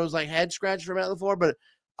moments where it was like head scratch for Matt LaFleur, but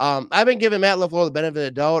I've been giving Matt LaFleur the benefit of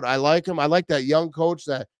the doubt. I like him. I like that young coach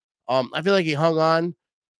that I feel like he hung on,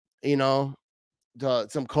 you know, to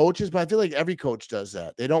some coaches, but I feel like every coach does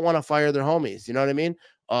that. They don't want to fire their homies. You know what I mean?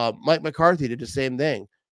 Mike McCarthy did the same thing.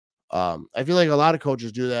 I feel like a lot of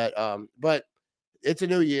coaches do that. But it's a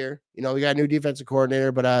new year. You know, we got a new defensive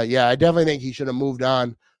coordinator, but yeah, I definitely think he should have moved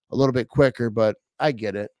on a little bit quicker, but I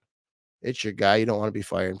get it. It's your guy. You don't want to be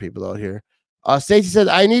firing people out here. Stacey says,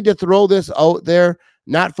 I need to throw this out there,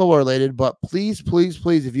 not football related, but please, please,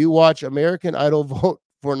 please, if you watch American Idol, vote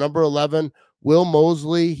for number 11, Will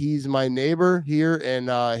Mosley. He's my neighbor here in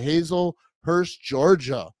Hazelhurst,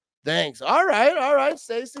 Georgia. Thanks. All right,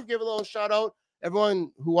 Stacey, give a little shout out.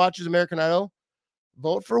 Everyone who watches American Idol,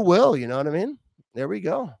 vote for Will. You know what I mean? There we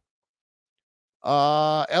go.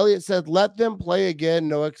 Elliot said, let them play again,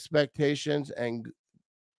 no expectations, and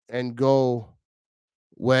go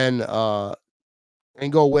when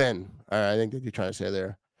and go win. All right, I think that you're trying to say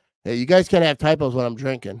there. Hey, you guys can't have typos when I'm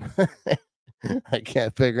drinking. I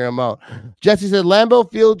can't figure them out. Jesse said,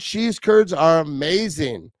 Lambeau Field cheese curds are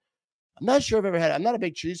amazing. I'm not sure I've ever had. I'm not a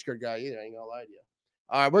big cheese curd guy either. I ain't gonna lie to you.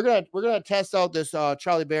 All right, we're gonna test out this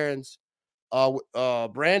Charlie Barron's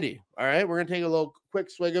brandy. All right, we're gonna take a little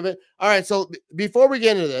quick swig of it. All right, so before we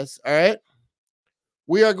get into this, all right,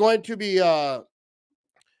 we are going to be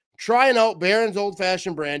trying out Barron's Old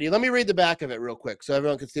Fashioned brandy. Let me read the back of it real quick so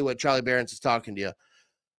everyone can see what Charlie Barron's is talking to you.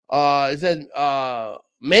 It said,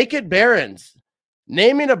 make it Barron's.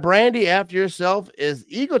 Naming a brandy after yourself is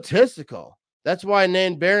egotistical. That's why I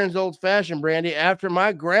named Barron's Old Fashioned brandy after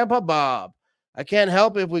my grandpa Bob. I can't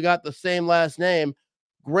help it if we got the same last name.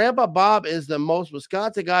 Grandpa Bob is the most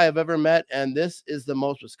Wisconsin guy I've ever met, and this is the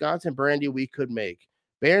most Wisconsin brandy we could make.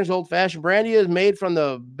 Barron's Old Fashioned brandy is made from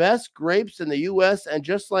the best grapes in the U.S., and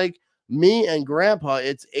just like me and Grandpa,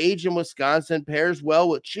 it's aged in Wisconsin, pairs well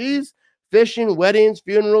with cheese, fishing, weddings,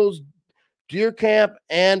 funerals, deer camp,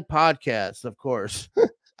 and podcasts, of course.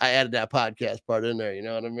 I added that podcast part in there, you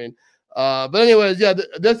know what I mean? But anyways, yeah,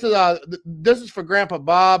 this is for Grandpa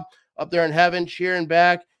Bob up there in heaven, cheering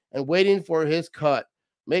back and waiting for his cut.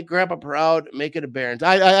 Make Grandpa proud, make it a Barron's.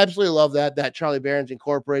 I absolutely love that Charlie Barron's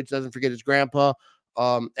incorporates, doesn't forget his grandpa.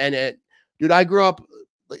 Dude, I grew up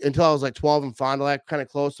until I was like 12 in Fond du Lac, kind of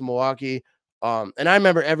close to Milwaukee. And I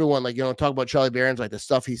remember everyone, like, you know, talk about Charlie Barron's, like the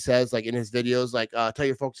stuff he says, like in his videos, like, tell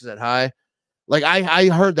your folks to sit high. Like I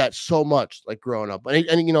heard that so much, like growing up,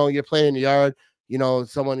 and you know, you're playing in the yard, you know,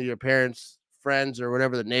 someone of your parents, friends, or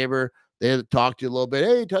whatever, the neighbor, they talk to you a little bit.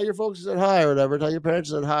 Hey, tell your folks to sit high or whatever. Tell your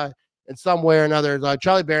parents to sit high. In some way or another, like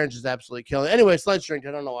Charlie Barron's is absolutely killing. Anyway, let's drink.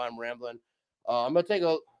 I don't know why I'm rambling. I'm gonna take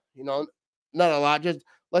a, you know, not a lot.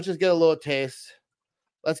 Let's just get a little taste.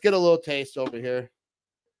 Let's get a little taste over here.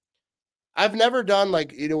 I've never done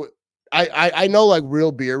like, you know, I know like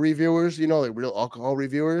real beer reviewers, you know, like real alcohol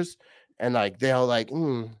reviewers, and like they'll like,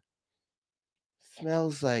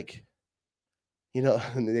 smells like You know,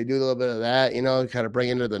 and they do a little bit of that, you know, kind of bring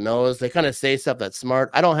into the nose. They kind of say stuff that's smart.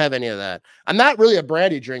 I don't have any of that. I'm not really a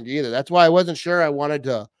brandy drinker either. That's why I wasn't sure I wanted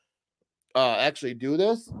to actually do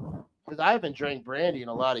this because I haven't drank brandy in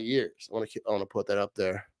a lot of years. I want to put that up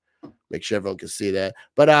there, make sure everyone can see that.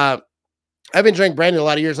 But I've been drinking brandy a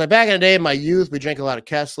lot of years. Like back in the day, in my youth, we drank a lot of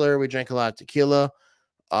Kessler, we drank a lot of tequila.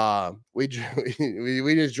 We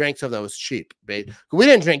we just drank stuff that was cheap, babe. We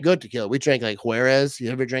didn't drink good tequila. We drank like Juarez. You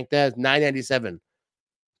ever drink that? $9.97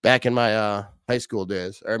 back in my high school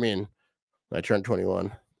days. Or I mean, when I turned 21.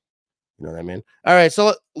 You know what I mean? All right,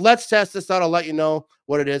 so let's test this out. I'll let you know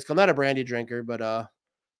what it is. I'm not a brandy drinker, but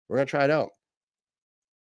we're gonna try it out.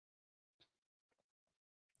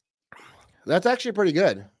 That's actually pretty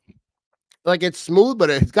good. Like it's smooth, but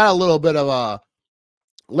it's got a little bit of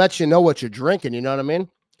lets you know what you're drinking. You know what I mean?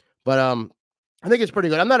 But I think it's pretty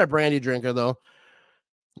good. I'm not a brandy drinker though,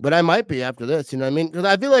 but I might be after this. You know what I mean? Because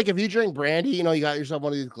I feel like if you drink brandy, you know, you got yourself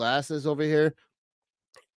one of these glasses over here.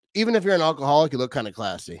 Even if you're an alcoholic, you look kind of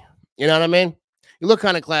classy. You know what I mean? You look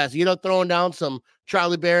kind of classy. You know, throwing down some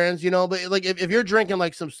Charlie Barons, you know, but like if you're drinking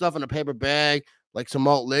like some stuff in a paper bag, like some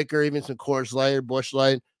malt liquor, even some Coors Light or Busch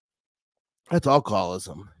Light, that's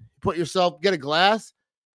alcoholism. Put yourself, get a glass,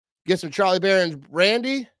 get some Charlie Barons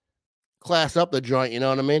brandy, class up the joint. You know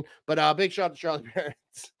what I mean? But big shout out to Charlie Barons.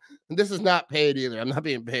 This is not paid either. I'm not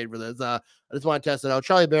being paid for this. I just want to test it out.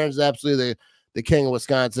 Charlie Barons is absolutely the king of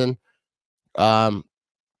Wisconsin.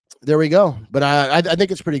 There we go. But I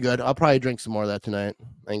think it's pretty good. I'll probably drink some more of that tonight.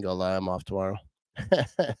 I ain't gonna lie, I'm off tomorrow.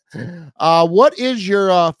 What is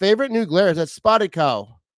your favorite new Glarus? That's Spotted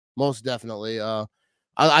Cow, most definitely.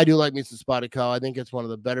 I do like me some Spotted Cow. I think it's one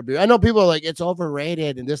of the better beer. I know people are like it's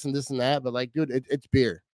overrated and this and this and that, but like, dude, it's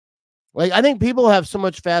beer. Like I think people have so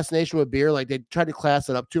much fascination with beer, like they try to class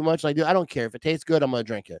it up too much. Like, dude, I don't care if it tastes good, I'm gonna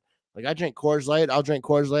drink it. Like I drink Coors Light, I'll drink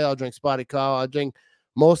Coors Light, I'll drink Spotted Cow, I'll drink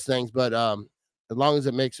most things, but as long as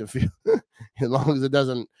it makes it feel, as long as it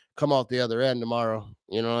doesn't come out the other end tomorrow,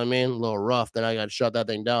 you know what I mean? A little rough, then I got to shut that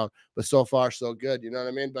thing down. But so far, so good, you know what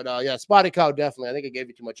I mean? But yeah, Spotted Cow definitely. I think I gave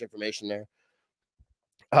you too much information there.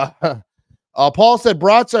 Paul said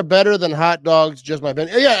brats are better than hot dogs. Just my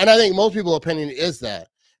opinion. Yeah, and I think most people's opinion is that.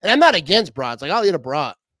 And I'm not against brats. Like I'll eat a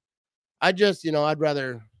brat. I just, you know, I'd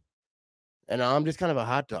rather. And I'm just kind of a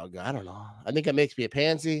hot dog guy. I don't know. I think it makes me a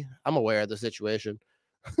pansy. I'm aware of the situation.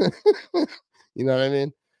 You know what I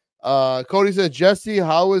mean? Cody says, Jesse,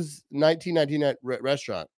 how was 1919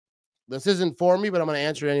 restaurant? This isn't for me, but I'm going to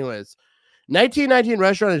answer it anyways. 1919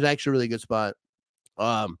 restaurant is actually a really good spot.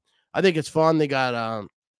 I think it's fun. They got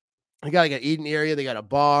like an eating area. They got a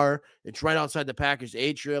bar. It's right outside the Packers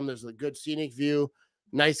atrium. There's a good scenic view,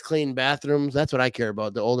 nice clean bathrooms. That's what I care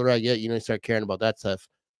about. The older I get, you know, you start caring about that stuff.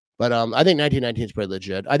 But I think 1919 is pretty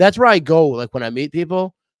legit. That's where I go, like when I meet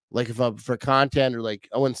people. Like if I'm for content or like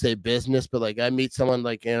I wouldn't say business, but like I meet someone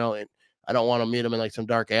like, you know, and I don't want to meet them in like some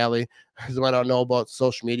dark alley because I don't know about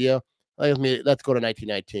social media. Like let's go to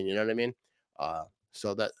 1919. You know what I mean?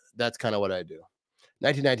 So that's kind of what I do.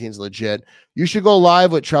 1919 is legit. You should go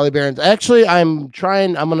live with Charlie Barons. Actually, I'm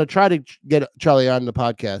going to try to get Charlie on the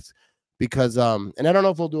podcast because and I don't know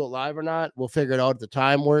if we'll do it live or not. We'll figure it out if the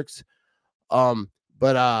time works.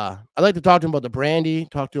 But I'd like to talk to him about the brandy,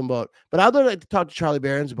 but I'd like to talk to Charlie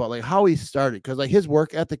Barons about like how he started, because like his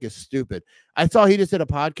work ethic is stupid. I saw he just did a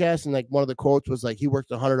podcast and like one of the quotes was like he works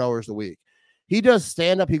 100 hours a week. He does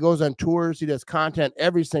stand up, he goes on tours, he does content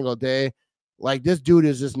every single day. Like this dude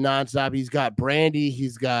is just nonstop. He's got brandy,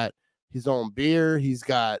 he's got his own beer, he's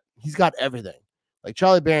got everything. Like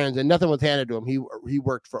Charlie Barons, and nothing was handed to him. He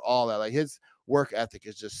worked for all that. Like his work ethic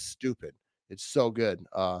is just stupid. It's so good.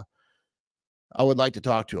 I would like to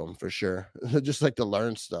talk to him for sure. Just like to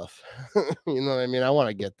learn stuff. You know what I mean? I want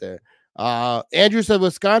to get there. Andrew said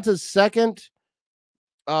Wisconsin's second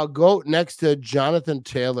GOAT next to Jonathan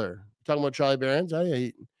Taylor. Talking about Charlie Barons? Oh,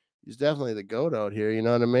 yeah, he's definitely the GOAT out here. You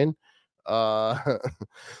know what I mean?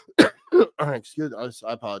 Excuse me.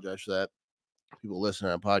 I apologize for that. People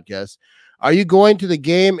listening on podcasts. Are you going to the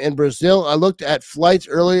game in Brazil? I looked at flights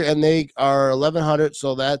earlier and they are 1,100.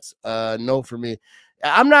 So that's no for me.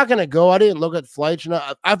 I'm not going to go. I didn't look at flights.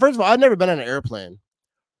 First of all, I've never been on an airplane.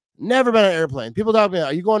 Never been on an airplane. People talk to me,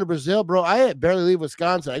 are you going to Brazil, bro? I barely leave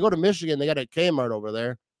Wisconsin. I go to Michigan. They got a Kmart over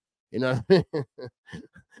there. You know,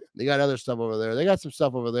 they got other stuff over there. They got some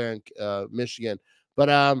stuff over there in Michigan. But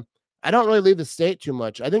I don't really leave the state too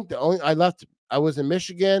much. I think I was in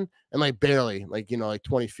Michigan and like barely, like, you know, like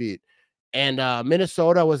 20 feet. And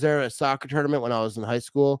Minnesota, was there a soccer tournament when I was in high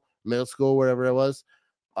school, middle school, wherever it was.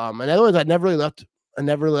 And otherwise, I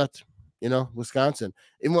never left, you know, Wisconsin.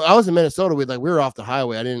 Even when I was in Minnesota, we were off the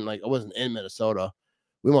highway. I wasn't in Minnesota.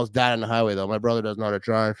 We almost died on the highway though. My brother doesn't know how to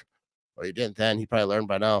drive, or he didn't then. He probably learned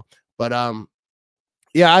by now. But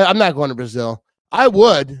yeah, I'm not going to Brazil. I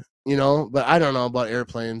would, but I don't know about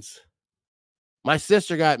airplanes. My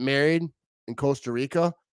sister got married in Costa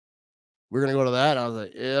Rica. We're gonna go to that. I was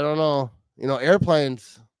like, yeah, I don't know.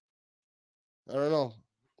 Airplanes. I don't know.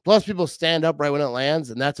 Plus, people stand up right when it lands,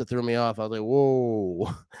 and that's what threw me off. I was like,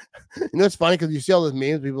 whoa. It's funny because you see all those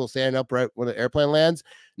memes, people stand up right when the airplane lands.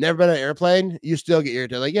 Never been on an airplane, you still get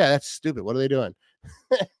irritated. Like, yeah, that's stupid. What are they doing?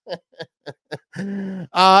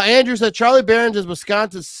 Andrew said Charlie Barons is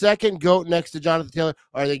Wisconsin's second GOAT next to Jonathan Taylor.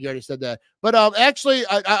 I think you already said that. But actually,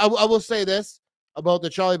 I will say this about the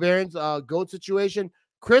Charlie Barons GOAT situation.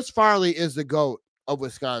 Chris Farley is the GOAT of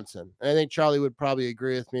Wisconsin. And I think Charlie would probably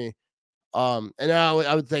agree with me. And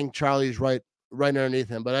I would think Charlie's right underneath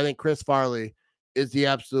him, but I think Chris Farley is the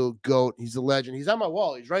absolute GOAT. He's a legend. He's on my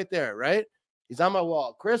wall. He's right there, right? He's on my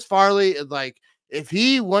wall. Chris Farley is like, if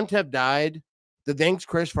he wouldn't have died, the things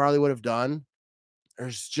Chris Farley would have done are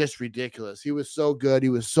just ridiculous. He was so good. He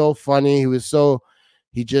was so funny.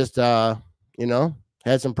 He just had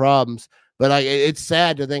some problems. But it's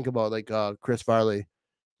sad to think about Chris Farley,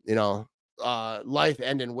 life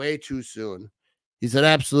ending way too soon. He's an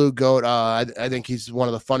absolute GOAT. I think he's one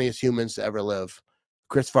of the funniest humans to ever live.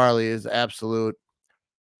 Chris Farley is absolute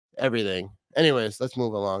everything. Anyways, let's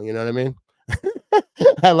move along. You know what I mean?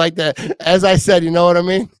 I like that. As I said, you know what I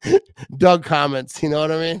mean? Doug comments, you know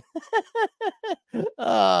what I mean?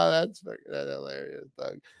 Oh, that's hilarious,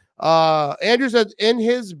 Doug. Andrew said, in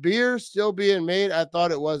his beer still being made? I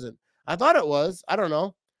thought it wasn't. I thought it was. I don't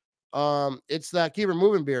know. It's that Keep It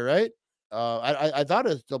Moving beer, right? I thought it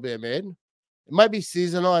was still being made. It might be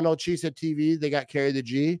seasonal. I know Cheesehead TV, they got Carry the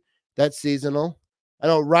G. That's seasonal. I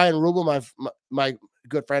know Ryan Rubel, my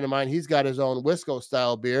good friend of mine, he's got his own Wisco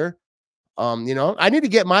style beer. I need to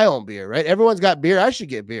get my own beer, right? Everyone's got beer. I should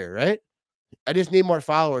get beer, right? I just need more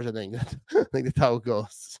followers, I think. I think that's how it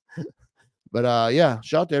goes. But yeah,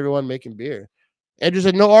 shout out to everyone making beer. Andrew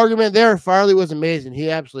said, no argument there. Farley was amazing. He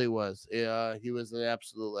absolutely was. He was an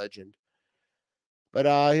absolute legend.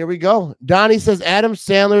 But here we go. Donnie says Adam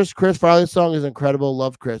Sandler's Chris Farley song is incredible.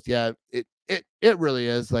 Love Chris. Yeah, it really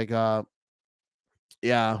is.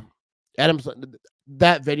 Yeah. Adam's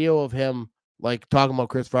that video of him talking about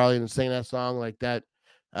Chris Farley and singing that song like that.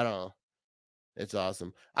 I don't know. It's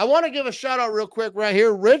awesome. I want to give a shout out real quick right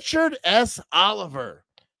here. Richard S. Oliver.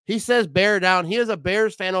 He says Bear Down. He is a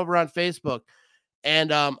Bears fan over on Facebook.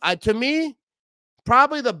 And to me,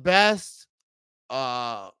 probably the best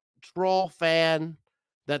troll fan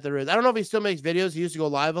that there is. I don't know if he still makes videos. He used to go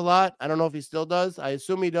live a lot. I don't know if he still does. I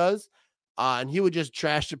assume he does. And he would just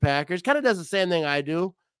trash the Packers. Kind of does the same thing I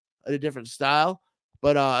do in a different style.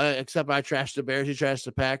 But except I trash the Bears. He trashed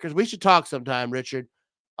the Packers. We should talk sometime, Richard.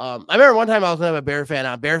 I remember one time I was going to have a Bear fan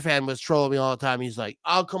on. Bear fan was trolling me all the time. He's like,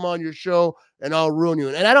 I'll come on your show and I'll ruin you.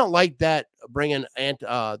 And I don't like that, bringing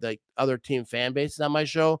the other team fan bases on my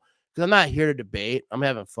show, because I'm not here to debate. I'm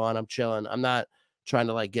having fun. I'm chilling. I'm not trying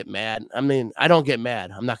to get mad. I mean, I don't get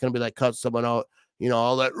mad. I'm not going to be cut someone out,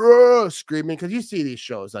 all that screaming, because you see these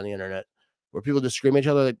shows on the internet where people just scream at each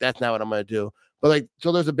other. That's not what I'm going to do. But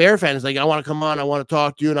so there's a Bear fan is I want to come on. I want to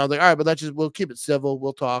talk to you. And I was like, all right, but we'll keep it civil.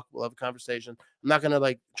 We'll talk. We'll have a conversation. I'm not going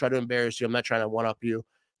to try to embarrass you. I'm not trying to one up you.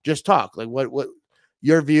 Just talk. What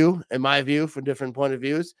your view and my view from different point of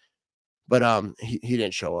views. But he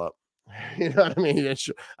didn't show up. You know what I mean? He didn't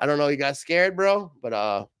I don't know. He got scared, bro.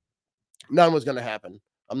 But none was going to happen.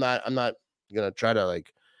 I'm not going to try to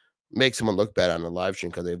make someone look bad on the live stream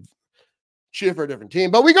because they've cheer for a different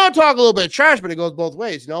team. But we're going to talk a little bit of trash, but it goes both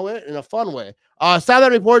ways, in a fun way.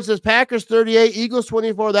 Sideline Report says Packers 38, Eagles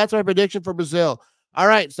 24. That's our prediction for Brazil. All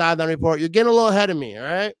right, Sideline Report. You're getting a little ahead of me, all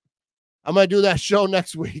right? I'm going to do that show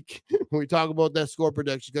next week when we talk about that score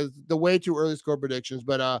prediction, because the way too early score predictions.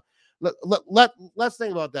 But let's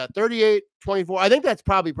think about that. 38-24. I think that's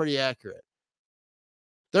probably pretty accurate.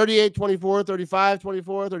 38-24,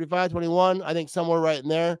 35-24, 35-21. I think somewhere right in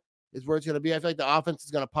there is where it's going to be. I feel like the offense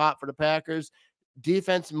is going to pop for the Packers.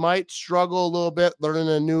 Defense might struggle a little bit learning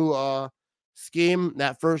a new scheme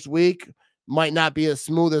that first week. Might not be as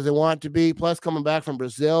smooth as they want it to be. Plus, coming back from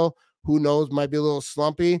Brazil, who knows, might be a little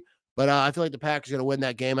slumpy. But I feel like the Packers are going to win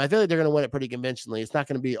that game. I feel like they're going to win it pretty convincingly. It's not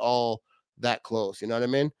going to be all that close. You know what I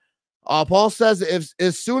mean? Paul says, is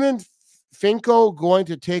Sunan Finko going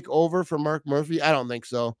to take over for Mark Murphy? I don't think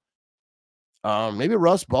so. Maybe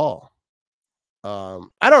Russ Ball. I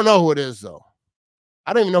don't know who it is, though.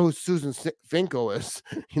 I don't even know who Susan Finko is.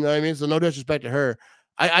 You know what I mean? So no disrespect to her.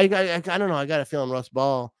 I don't know. I got a feeling Russ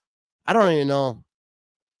Ball. I don't even know.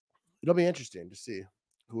 It'll be interesting to see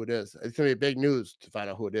who it is. It's gonna be big news to find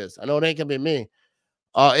out who it is. I know it ain't gonna be me.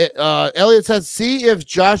 Elliot says, see if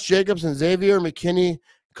Josh Jacobs and Xavier McKinney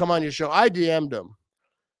come on your show. I DM'd them.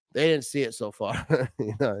 They didn't see it so far.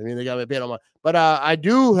 You know, I mean, they got me paid on my. But I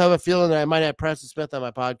do have a feeling that I might have Preston Smith on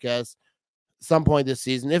my podcast some point this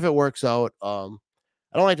season if it works out. I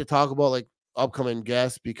don't like to talk about like upcoming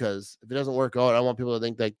guests because if it doesn't work out, I want people to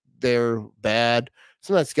think that they're bad.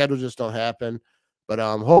 Sometimes schedules just don't happen. But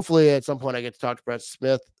hopefully at some point I get to talk to Preston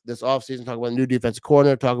Smith this offseason, talk about a new defensive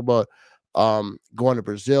corner, talk about going to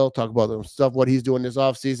Brazil, talk about the stuff, what he's doing this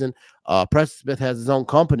offseason. Preston Smith has his own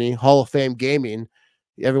company, Hall of Fame Gaming.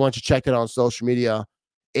 Everyone should check that out on social media.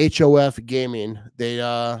 HOF Gaming. They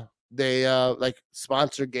like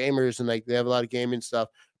sponsor gamers and like they have a lot of gaming stuff.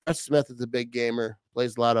 Preston Smith is a big gamer,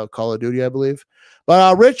 plays a lot of Call of Duty, I believe.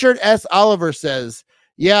 But Richard S. Oliver says,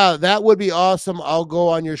 yeah, that would be awesome. I'll go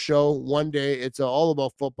on your show one day. It's all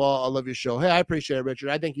about football. I love your show. Hey, I appreciate it, Richard.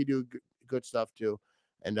 I think you do good stuff too.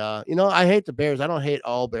 And you know, I hate the Bears. I don't hate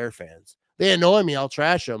all Bear fans. They annoy me. I'll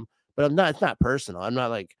trash them, but I'm not. It's not personal. I'm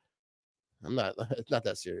not. It's not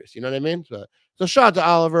that serious. You know what I mean? So shout out to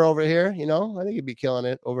Oliver over here. You know, I think he'd be killing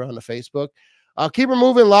it over on the Facebook. Keep her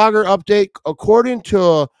moving lager update. According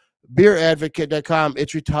to beeradvocate.com,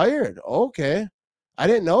 it's retired. Okay. I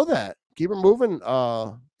didn't know that. Keep her moving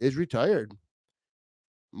is retired.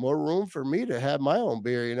 More room for me to have my own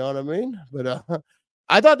beer. You know what I mean? But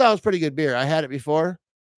I thought that was pretty good beer. I had it before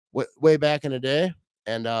way back in the day.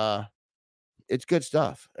 And it's good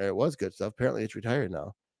stuff. It was good stuff. Apparently it's retired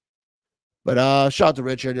now. But shout out to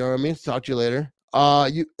Richard, you know what I mean? Talk to you later.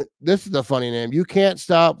 This is a funny name. You can't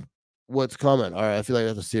stop what's coming. All right, I feel like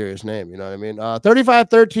that's a serious name, you know what I mean?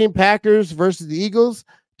 35-13 Packers versus the Eagles.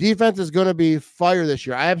 Defense is going to be fire this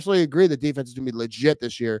year. I absolutely agree that defense is going to be legit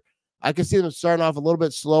this year. I can see them starting off a little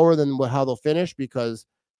bit slower than how they'll finish because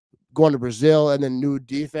going to Brazil and then new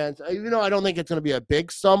defense. I don't think it's going to be a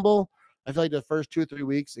big stumble. I feel like the first 2-3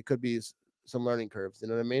 weeks, it could be some learning curves. You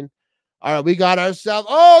know what I mean? All right, we got ourselves.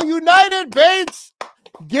 Oh, United Bates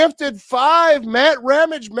gifted 5 Matt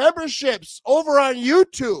Ramage memberships over on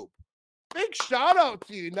YouTube. Big shout out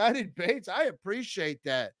to United Bates. I appreciate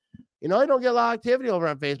that. You know, I don't get a lot of activity over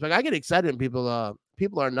on Facebook. I get excited when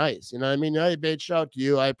people are nice. You know what I mean? United Bates, shout out to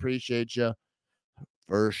you. I appreciate you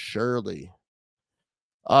for surely.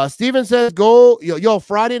 Steven says, go, yo,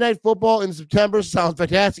 Friday night football in September sounds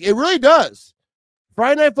fantastic. It really does.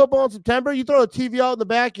 Friday night football in September, you throw a TV out in the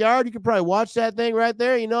backyard, you can probably watch that thing right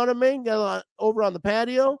there. You know what I mean? Got over on the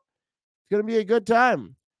patio. It's going to be a good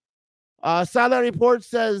time. Sideline Report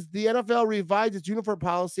says the NFL revised its uniform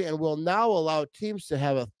policy and will now allow teams to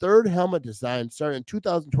have a third helmet design starting in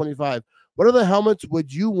 2025. What other helmets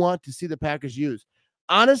would you want to see the Packers use?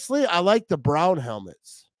 Honestly, I like the brown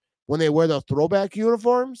helmets when they wear the throwback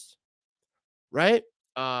uniforms, right?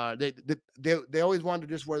 They always wanted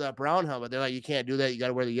to just wear that brown helmet. They're like, you can't do that. You got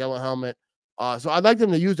to wear the yellow helmet. So I'd like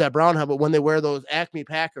them to use that brown helmet when they wear those Acme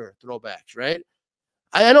Packer throwbacks, right?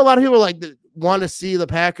 I know a lot of people want to see the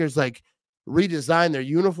Packers like redesign their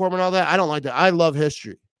uniform and all that. I don't like that. I love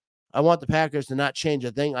history. I want the Packers to not change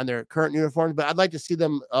a thing on their current uniforms, but I'd like to see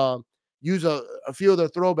them use a few of their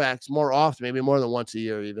throwbacks more often, maybe more than once a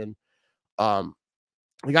year even.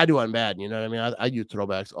 We got to do one bad, you know what I mean? I use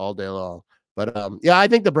throwbacks all day long. But yeah, I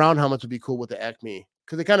think the brown helmets would be cool with the Acme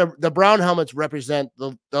because the brown helmets represent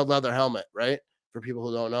the leather helmet, right? For people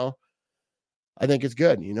who don't know, I think it's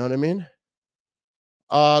good. You know what I mean?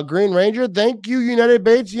 Green Ranger, thank you, United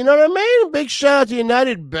Bates. You know what I mean? Big shout out to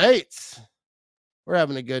United Bates. We're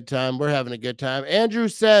having a good time. Andrew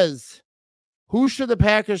says, who should the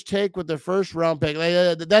Packers take with their first round pick?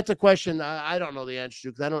 That's a question I don't know the answer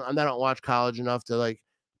to because I don't watch college enough to like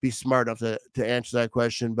be smart enough to answer that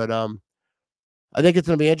question. But I think it's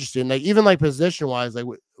going to be interesting. Like even like position wise, like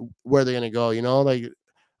where they're going to go, you know, like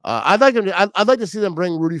I'd like to see them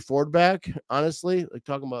bring Rudy Ford back. Honestly, like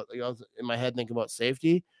talking about, I was in my head thinking about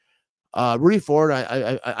safety. Rudy Ford,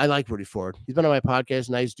 I like Rudy Ford. He's been on my podcast.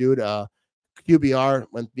 Nice dude. QBR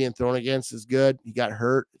when being thrown against is good. He got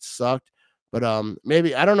hurt. It sucked. But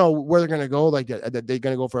maybe I don't know where they're going to go. Like they're going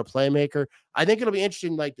to go for a playmaker. I think it'll be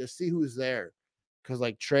interesting, like to see who's there, because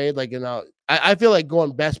like trade, like I feel like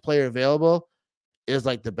going best player available is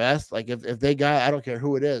like the best. Like if they got, I don't care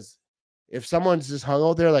who it is. If someone's just hung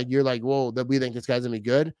out there, like you're like, whoa, that we think this guy's gonna be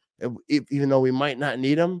good, even though we might not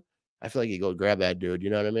need him, I feel like you go grab that dude. You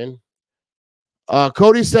know what I mean?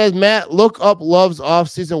 Cody says, Matt, look up Love's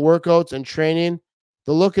off-season workouts and training.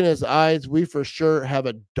 The look in his eyes, we for sure have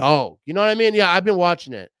a dog. You know what I mean? Yeah, I've been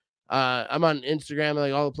watching it. I'm on Instagram,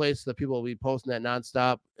 like all the places that people will be posting that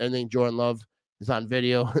nonstop. Anything Jordan Love is on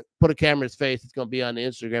video. Put a camera in his face. It's gonna be on the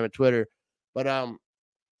Instagram and Twitter. But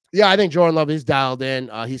yeah, I think Jordan Love is dialed in.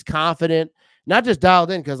 He's confident. not just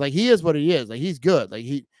dialed in, because like he is what he is. Like he's good. Like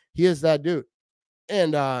he is that dude.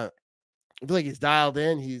 And I feel like he's dialed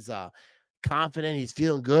in. He's confident. He's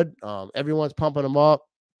feeling good. Everyone's pumping him up.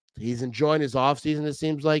 He's enjoying his off season. It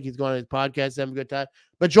seems like he's going to his podcast, having a good time.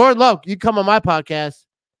 But Jordan Love, you come on my podcast.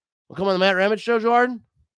 We'll come on the Matt Ramage show, Jordan.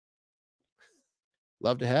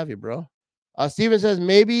 Love to have you, bro. Steven says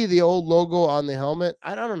maybe the old logo on the helmet.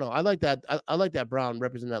 I don't know. I like that. I like that brown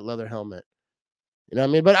representing that leather helmet. You know what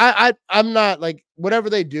I mean? But I'm not like whatever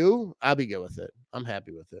they do, I'll be good with it. I'm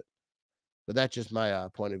happy with it. But that's just my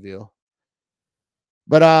point of view.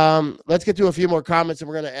 But let's get to a few more comments and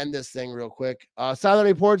we're gonna end this thing real quick. Silent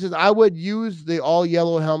Report says I would use the all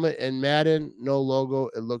yellow helmet in Madden, no logo.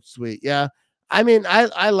 It looked sweet. Yeah, I mean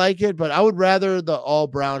I like it, but I would rather the all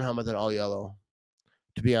brown helmet than all yellow,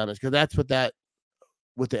 to be honest, because that's what that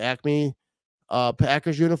with the Acme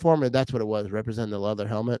Packers uniform, and that's what it was, representing the leather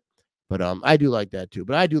helmet. But I do like that too.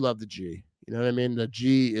 But I do love the G. You know what I mean? The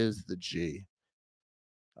G is the G.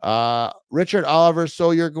 Richard Oliver,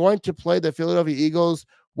 so you're going to play the Philadelphia Eagles.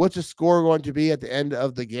 What's the score going to be at the end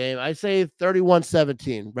of the game? I say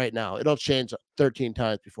 31-17 right now. It'll change 13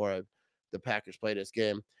 times before the Packers play this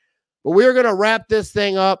game. But we are going to wrap this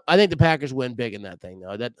thing up. I think the Packers win big in that thing,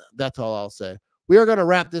 though. That's all I'll say. We are going to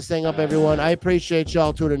wrap this thing up, everyone. I appreciate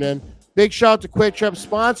y'all tuning in. Big shout out to Quick Trip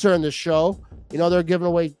sponsoring the show. You know, they're giving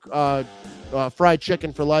away fried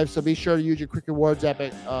chicken for life, so be sure to use your Quick Rewards app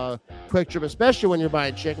at Quick Trip, especially when you're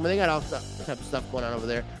buying chicken. But they got all type of stuff going on over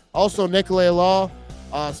there. Also, Nicolay Law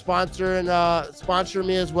sponsor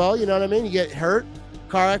me as well. You know what I mean? You get hurt,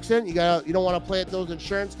 car accident, you don't want to play at those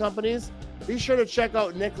insurance companies. Be sure to check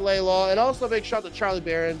out Nicolay Law, and also big shout out to Charlie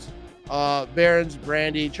Barron's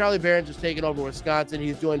Brandy. Charlie Barron's is taking over Wisconsin.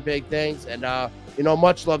 He's doing big things, and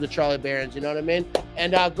much love to Charlie Barron's. You know what I mean?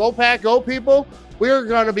 And go Pack, go people. We're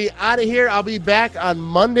going to be out of here. I'll be back on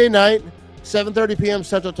Monday night, 7:30 p.m.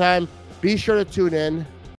 Central Time. Be sure to tune in.